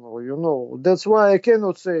international, That's why I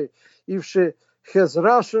cannot say if she has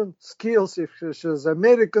Russian skills, if she has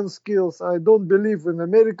American skills. I don't believe in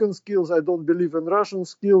American skills. I don't believe in Russian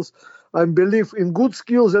skills. I believe in good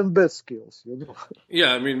skills and bad skills,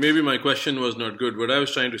 Yeah, I mean, maybe my question was not good. What I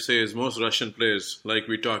was trying to say is most Russian players, like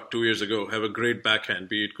we talked 2 years ago, have a great backhand,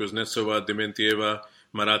 be it Kuznetsova, Dementieva,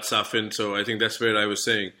 Marat Safin. So I think that's where I was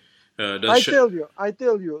saying. I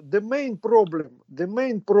tell you, the main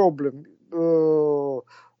problem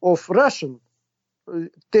of Russian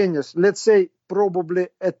tennis, let's say probably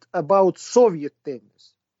about Soviet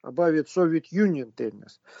tennis, about Soviet Union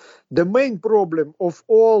tennis, the main problem of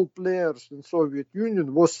all players in Soviet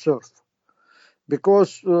Union was serve.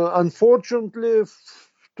 Because unfortunately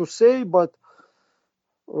to say, but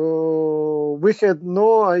we had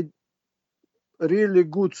no really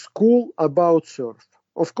good school about serve.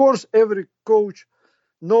 Of course, every coach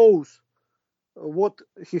knows what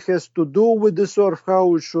he has to do with the serve,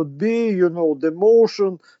 how it should be, the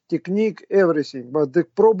motion, technique, everything. But the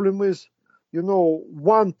problem is,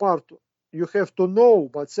 one part you have to know,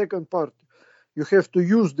 but second part you have to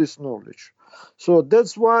use this knowledge. So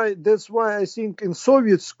that's why I think in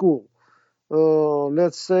Soviet school,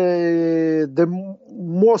 let's say the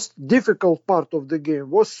most difficult part of the game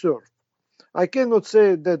was serve. I cannot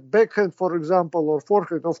say that backhand, for example, or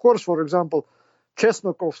forehand. Of course, for example,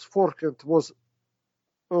 Chesnokov's forehand was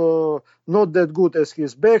not that good as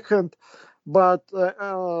his backhand, but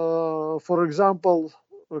for example,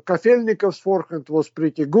 Kafelnikov's forehand was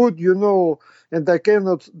pretty good, and I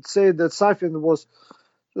cannot say that Safin was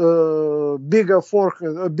bigger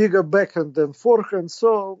backhand than forehand.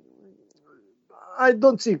 So I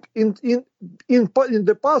don't think in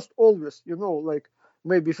the past always, like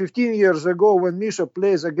maybe 15 years ago when Misha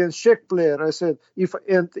plays against Czech player, I said if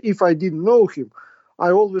I didn't know him,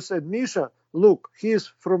 I always said, Misha, look, he's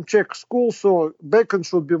from Czech school, so backhand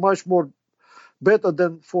should be much more better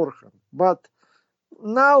than forehand. But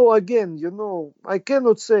now again, I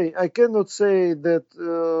cannot say that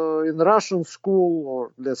in Russian school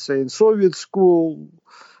or let's say in Soviet school,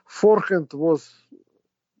 forehand was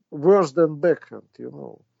worse than backhand.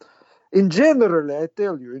 In general, I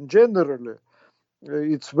tell you,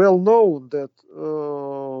 it's well known that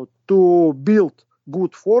to build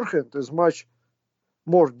good forehand is much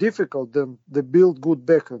more difficult than to build good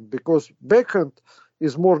backhand, because backhand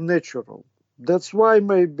is more natural. That's why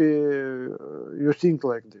maybe you think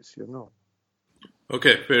like this,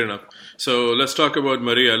 Okay, fair enough. So let's talk about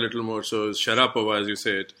Maria a little more. So Sharapova, as you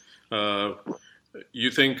said,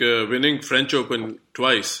 you think winning French Open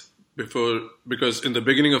twice because in the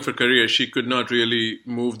beginning of her career she could not really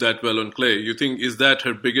move that well on clay. You think is that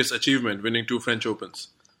her biggest achievement, winning 2 French Opens?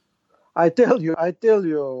 I tell you.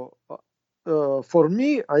 For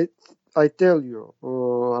me, I tell you,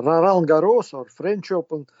 Roland Garros or French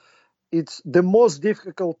Open, it's the most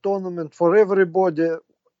difficult tournament for everybody.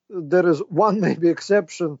 There is one maybe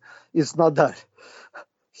exception, it's Nadal.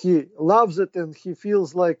 He loves it and he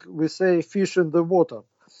feels like, we say, fish in the water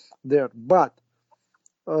there. But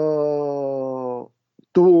to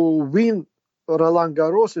win Roland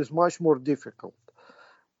Garros is much more difficult.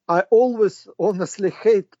 I always honestly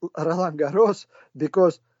hate Roland Garros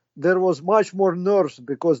because there was much more nerves,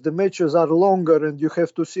 because the matches are longer and you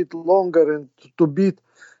have to sit longer, and to beat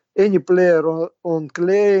any player on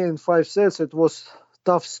clay in 5 sets, it was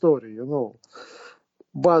tough story,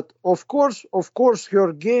 But of course,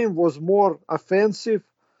 her game was more offensive,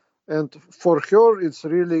 and for her, it's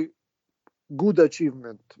really good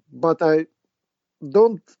achievement. But I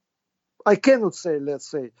cannot say, let's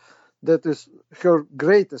say, that is her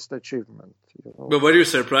greatest achievement. But were you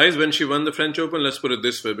surprised when she won the French Open? Let's put it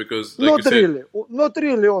this way, because not really,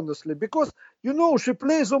 honestly, because she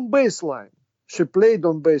plays on baseline. She played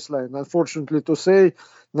on baseline, unfortunately to say.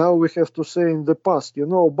 Now we have to say in the past,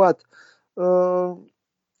 but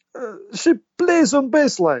she plays on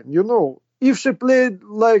baseline, If she played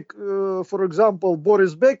like, for example,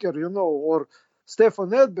 Boris Becker, or Stefan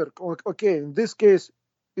Edberg, okay, in this case,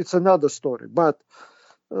 it's another story. But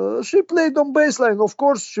she played on baseline. Of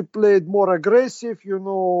course, she played more aggressive,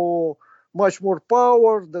 much more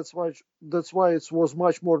power. That's why it was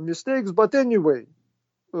much more mistakes. But anyway,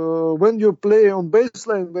 when you play on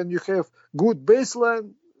baseline, when you have good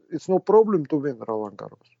baseline, it's no problem to win Roland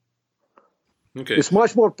Garros. Okay. It's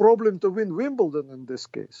much more problem to win Wimbledon in this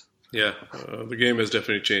case. Yeah, the game has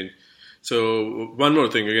definitely changed. So one more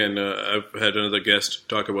thing, again, I've had another guest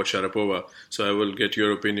talk about Sharapova, so I will get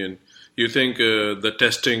your opinion. You think the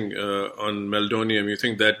testing on meldonium, you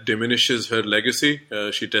think that diminishes her legacy?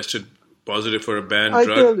 She tested positive for a banned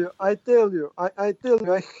drug. I tell you, I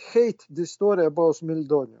hate this story about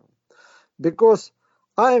meldonium, because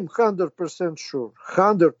I am 100% sure,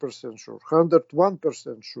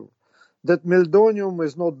 101% sure that meldonium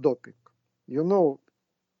is not doping.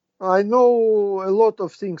 I know a lot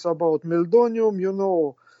of things about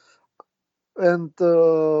meldonium, and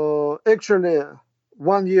actually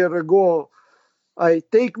 1 year ago I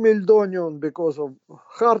take meldonium because of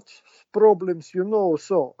heart problems,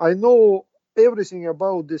 so I know everything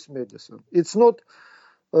about this medicine. It's not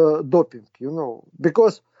doping,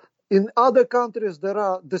 because in other countries there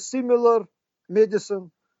are the similar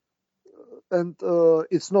medicine, and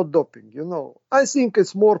it's not doping. I think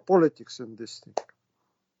it's more politics in this thing.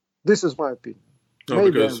 This is my opinion.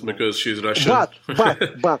 No, because she's Russian.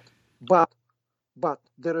 But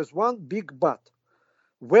there is one big but.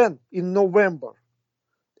 When in November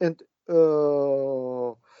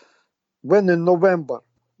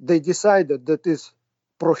they decided that is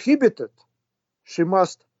prohibited, she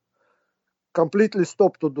must completely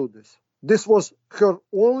stop to do this. This was her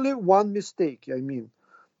only one mistake,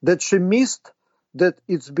 that she missed that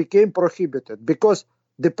it became prohibited, because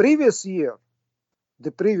the previous year,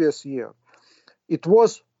 it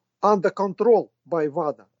was under control by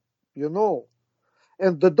WADA,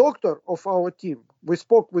 And the doctor of our team, we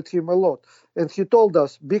spoke with him a lot, and he told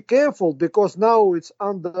us, be careful, because now it's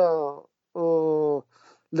under,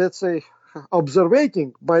 let's say,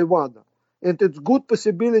 observating by WADA, and it's good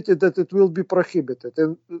possibility that it will be prohibited.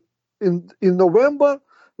 And in November,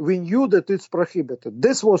 we knew that it's prohibited.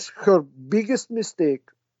 This was her biggest mistake,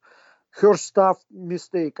 her staff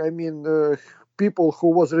mistake. People who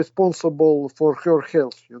was responsible for her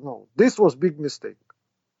health, This was big mistake.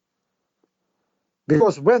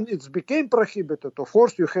 Because when it became prohibited, of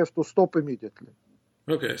course, you have to stop immediately.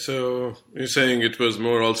 Okay, so you're saying it was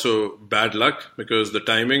more also bad luck because the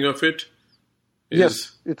timing of it is...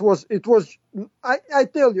 Yes, it was. I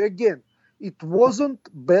tell you again, it wasn't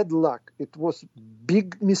bad luck. It was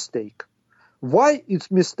big mistake. Why its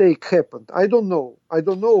mistake happened, I don't know. I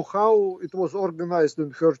don't know how it was organized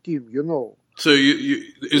in her team, So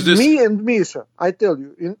is this... Me and Misha, I tell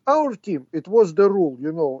you, in our team, it was the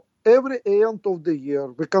rule, Every end of the year,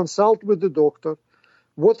 we consult with the doctor,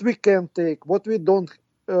 what we can take, what we don't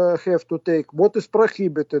have to take, what is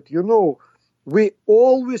prohibited. We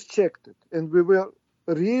always checked it, and we were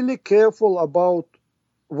really careful about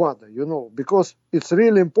WADA, because it's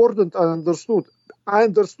really important. I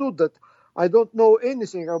understood that I don't know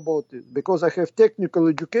anything about it because I have technical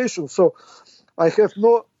education, so I have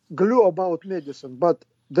no clue about medicine. But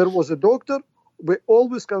there was a doctor. We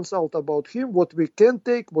always consult about him, what we can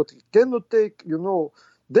take, what we cannot take,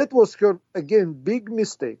 That was her, again, big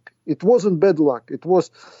mistake. It wasn't bad luck. It was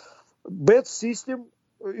bad system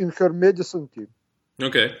in her medicine team.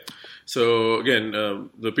 Okay. So, again,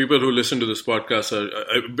 the people who listen to this podcast are,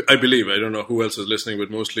 I believe, I don't know who else is listening, but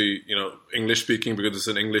mostly, English speaking because it's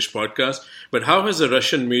an English podcast. But how has the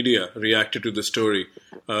Russian media reacted to the story?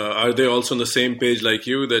 Are they also on the same page like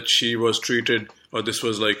you, that she was treated, or this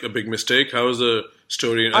was like a big mistake? How is the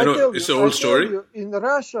story? It's an old story. In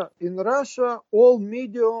Russia, all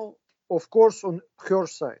media, of course, on her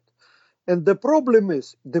side. And the problem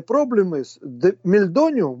is the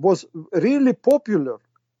Meldonium was really popular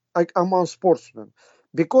among sportsmen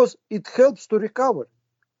because it helps to recover.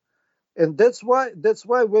 And that's why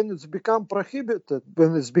when it became prohibited,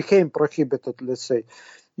 let's say,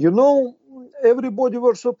 everybody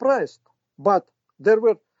were surprised. But there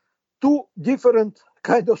were two different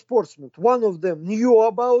kind of sportsmen. One of them knew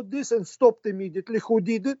about this and stopped immediately, who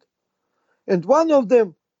did it. And one of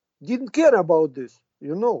them didn't care about this,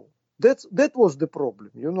 That was the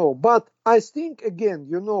problem, But I think, again,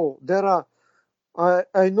 there are,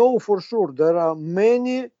 I know for sure there are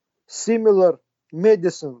many similar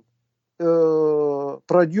medicine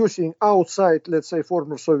producing outside, let's say,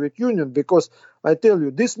 former Soviet Union, because I tell you,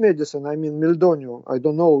 this medicine, Meldonium, I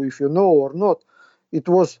don't know if you know or not, it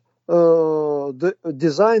was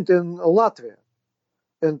designed in Latvia.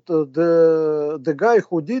 And the guy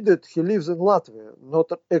who did it, he lives in Latvia,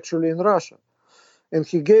 not actually in Russia. And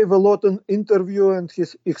he gave a lot of interview, and he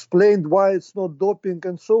explained why it's not doping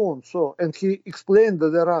and so on. And he explained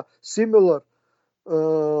that there are similar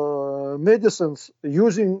medicines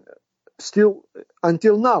using still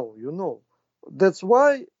until now, That's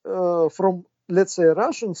why from, let's say,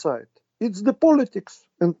 Russian side, it's the politics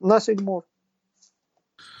and nothing more.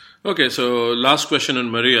 Okay, so last question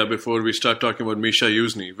on Maria before we start talking about Misha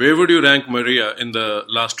Yuzny. Where would you rank Maria in the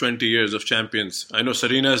last 20 years of champions? I know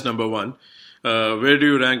Serena is number one. Where do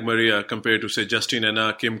you rank Maria compared to, say, Justine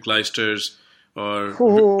Henin, Kim Clijsters, or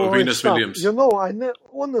Venus Williams?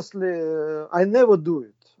 Honestly, I never do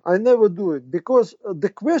it. Because the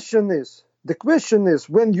question is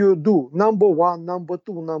when you do number one, number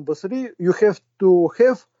two, number three, you have to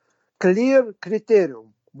have clear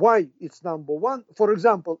criterion. Why it's number one? For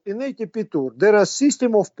example, in ATP Tour, there are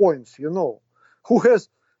system of points, who has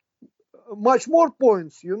much more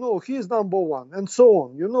points, he is number one, and so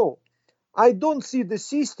on, I don't see the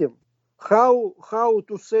system how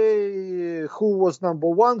to say who was number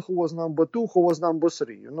one, who was number two, who was number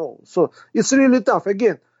three. So it's really tough.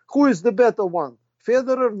 Again, who is the better one?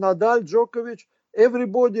 Federer, Nadal, Djokovic.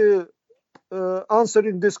 Everybody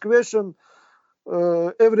answering this question.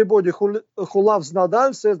 Everybody who loves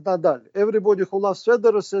Nadal says Nadal. Everybody who loves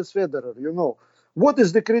Federer says Federer. What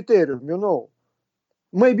is the criterion?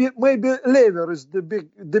 Maybe Lever is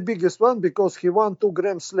the biggest one because he won 2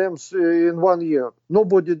 Grand Slams in 1 year.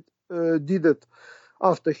 Nobody did it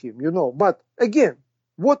after him. But again,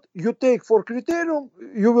 what you take for criterion,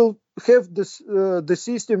 you will have this the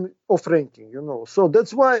system of ranking. So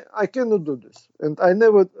that's why I cannot do this, and I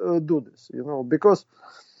never do this. Because.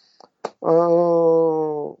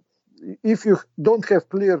 If you don't have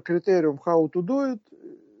clear criterion how to do it,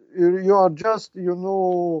 you are just,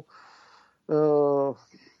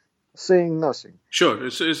 saying nothing. Sure,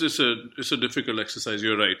 it's a difficult exercise.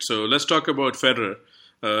 You're right. So let's talk about Federer.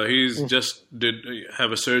 He's just did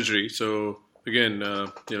have a surgery. So again,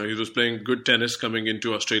 he was playing good tennis coming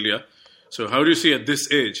into Australia. So how do you see at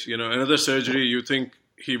this age, another surgery? You think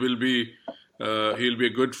he'll be a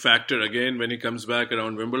good factor again when he comes back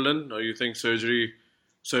around Wimbledon, or you think surgery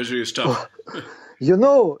is tough? There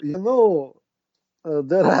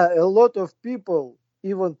are a lot of people,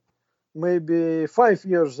 even maybe 5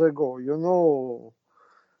 years ago,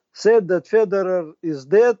 said that Federer is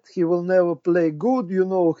dead, he will never play good, he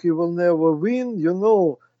will never win.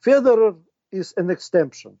 Federer is an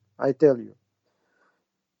exception, I tell you.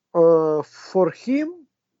 For him,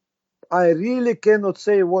 I really cannot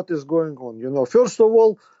say what is going on. First of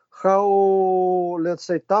all, how, let's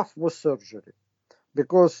say, tough was surgery.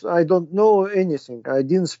 Because I don't know anything. I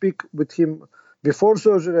didn't speak with him before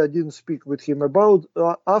surgery. I didn't speak with him about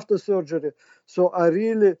after surgery. So I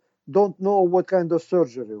really don't know what kind of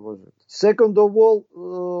surgery was it. Second of all,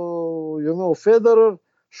 Federer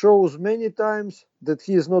shows many times that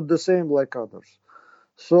he is not the same like others.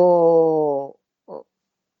 So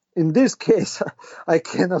in this case, I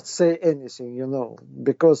cannot say anything,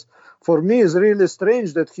 because for me it's really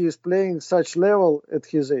strange that he is playing such level at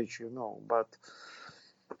his age, but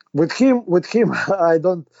with him, I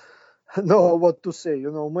don't know what to say,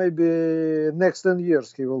 maybe next 10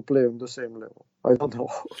 years he will play on the same level. I don't know.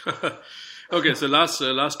 Okay, so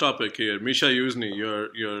last topic here. Misha Yuzny,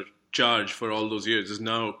 your charge for all those years, is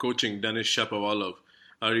now coaching Denis Shapovalov.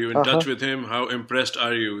 Are you in touch with him? How impressed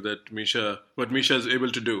are you that what Misha is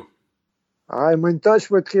able to do? I'm in touch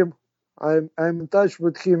with him. I'm in touch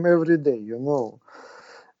with him every day,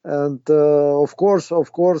 And of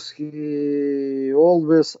course, he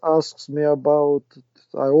always asks me about.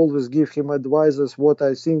 I always give him advices what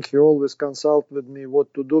I think. He always consult with me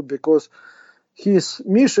what to do because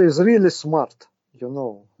Misha is really smart,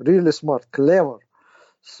 really smart, clever.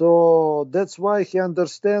 So that's why he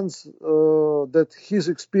understands that his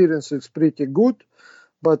experience is pretty good,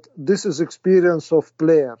 but this is experience of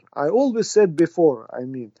player. I always said before,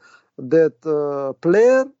 that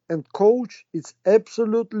player and coach, it's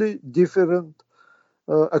absolutely different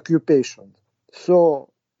occupation. So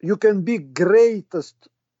you can be greatest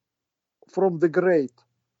from the great,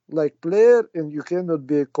 like player, and you cannot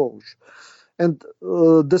be a coach. And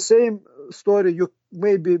the same story, you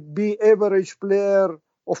maybe be average player.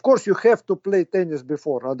 Of course, you have to play tennis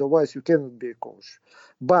before, otherwise you cannot be a coach.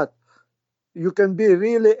 But you can be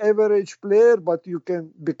really average player, but you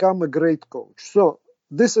can become a great coach. So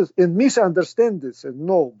this is, and Misha understands this and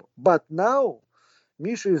know. But now,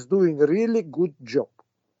 Misha is doing a really good job.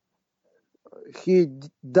 He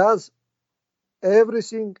does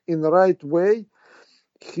everything in the right way.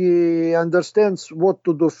 He understands what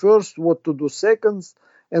to do first, what to do second.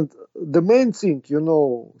 And the main thing,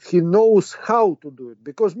 he knows how to do it.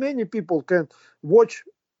 Because many people can watch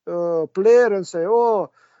a player and say,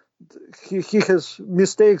 oh, he has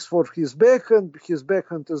mistakes for his backhand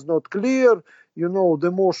is not clear,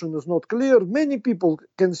 the motion is not clear. Many people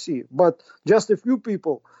can see, but just a few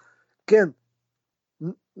people can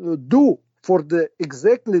do for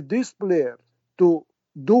exactly this player to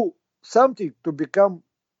do something to become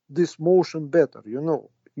this motion better.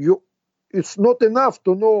 It's not enough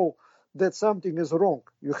to know that something is wrong.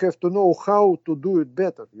 You have to know how to do it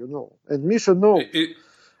better, And Misha knows.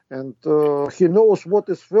 And he knows what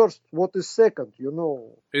is first, what is second,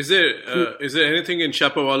 Is there anything in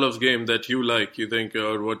Shapovalov's game that you like, you think,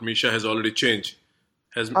 or what Misha has already changed?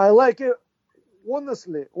 I like it.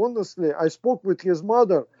 Honestly, I spoke with his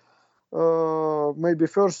mother maybe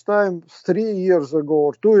first time 3 years ago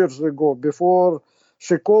or 2 years ago, before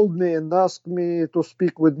she called me and asked me to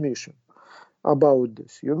speak with Misha about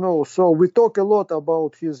this, So we talk a lot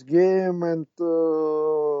about his game, and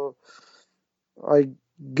I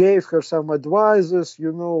gave her some advices,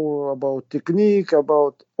 about technique,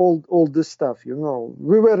 about all this stuff.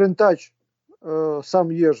 We were in touch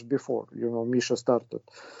some years before, Misha started.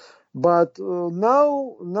 But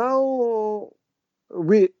now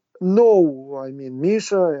we know,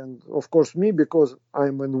 Misha and of course me, because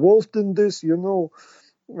I'm involved in this, we know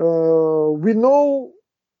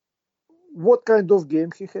what kind of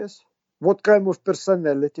game he has, what kind of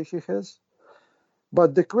personality he has.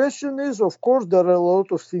 But the question is, of course, there are a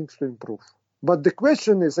lot of things to improve. But the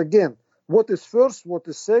question is, again, what is first, what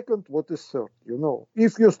is second, what is third,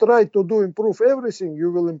 If you try to improve everything, you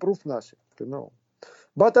will improve nothing,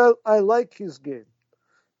 But I like his game.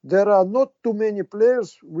 There are not too many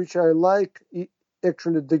players which I like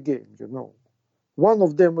actually the game, One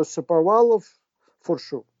of them is Shapovalov, for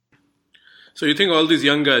sure. So you think all these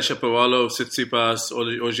young guys, Shapovalov, Tsitsipas,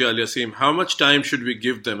 Auger-Aliassime, how much time should we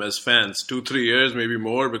give them as fans? 2-3 years, maybe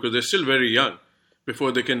more, because they're still very young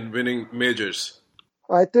before they can winning majors.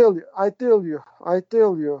 I tell you,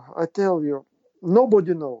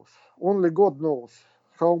 nobody knows. Only God knows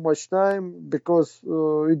how much time, because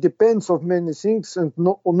it depends of many things, and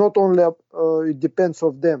not only it depends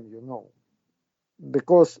of them,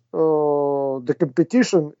 because the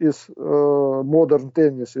competition is modern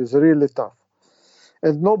tennis is really tough,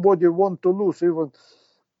 and nobody want to lose. Even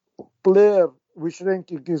player which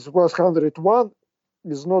ranking is 101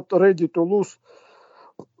 is not ready to lose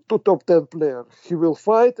to top 10 player. He will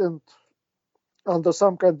fight, and under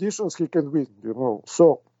some conditions he can win,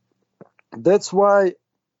 So that's why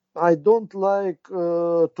I don't like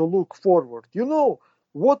to look forward.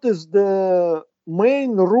 What is the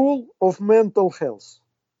main rule of mental health?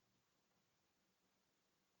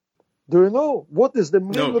 Do you know what is the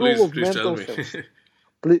main rule of mental health?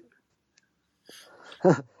 Please.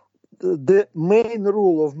 The main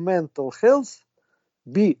rule of mental health: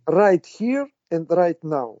 be right here and right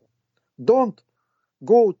now. Don't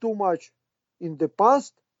go too much in the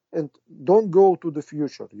past and don't go to the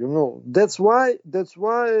future. That's why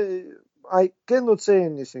I cannot say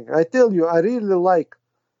anything. I tell you, I really like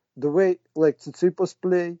the way like Tsitsipas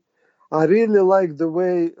play. I really like the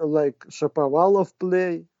way like Shapovalov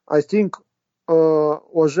play. I think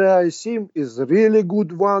Auger-Aliassime is a really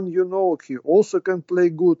good one. He also can play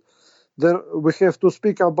good. There we have to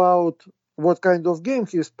speak about what kind of game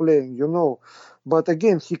he's playing. But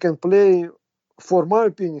again, he can play. For my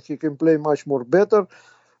opinion, he can play much more better.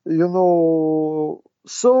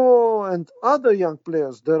 So, and other young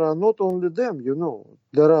players, there are not only them,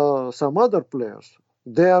 there are some other players.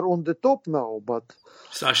 They are on the top now, but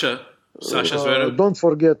Sasha Zverev. Don't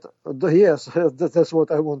forget, yes, that's what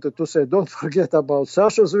I wanted to say. Don't forget about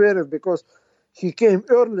Sasha Zverev, because he came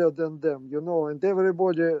earlier than them, and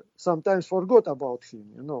everybody sometimes forgot about him,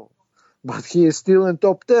 but he is still in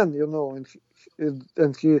top 10,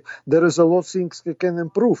 and there is a lot of things he can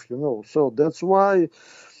improve, so that's why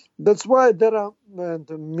there are, and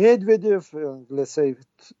Medvedev, let's say,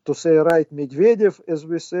 to say right, Medvedev, as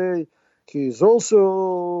we say, he is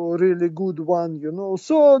also really good one,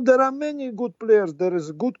 so there are many good players. There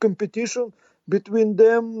is good competition between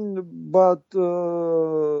them, but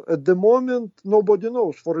at the moment, nobody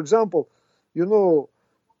knows. For example, 2-3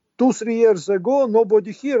 years ago,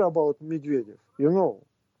 nobody hear about Medvedev,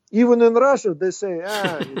 Even in Russia, they say,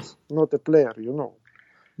 it's not a player,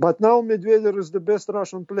 But now Medvedev is the best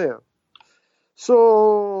Russian player.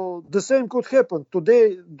 So the same could happen.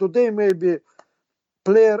 Today maybe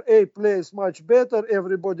player A plays much better.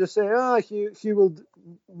 Everybody say, he will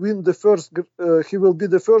win he will be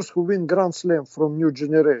the first who win Grand Slam from new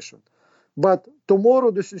generation. But tomorrow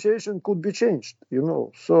the situation could be changed,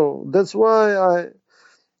 So that's why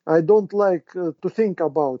I don't like to think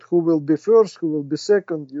about who will be first, who will be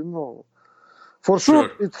second, For sure,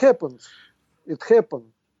 it happens. It happened.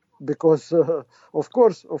 Because of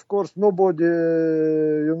course, nobody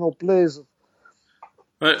plays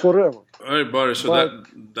forever. All right, Boris. So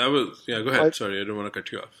that was go ahead. Sorry, I don't want to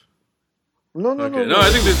cut you off. No.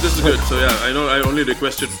 I think this is good. So I know I only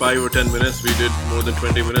requested 5 or 10 minutes. We did more than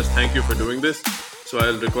 20 minutes. Thank you for doing this. So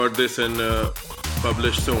I'll record this and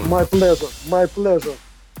publish soon. My pleasure.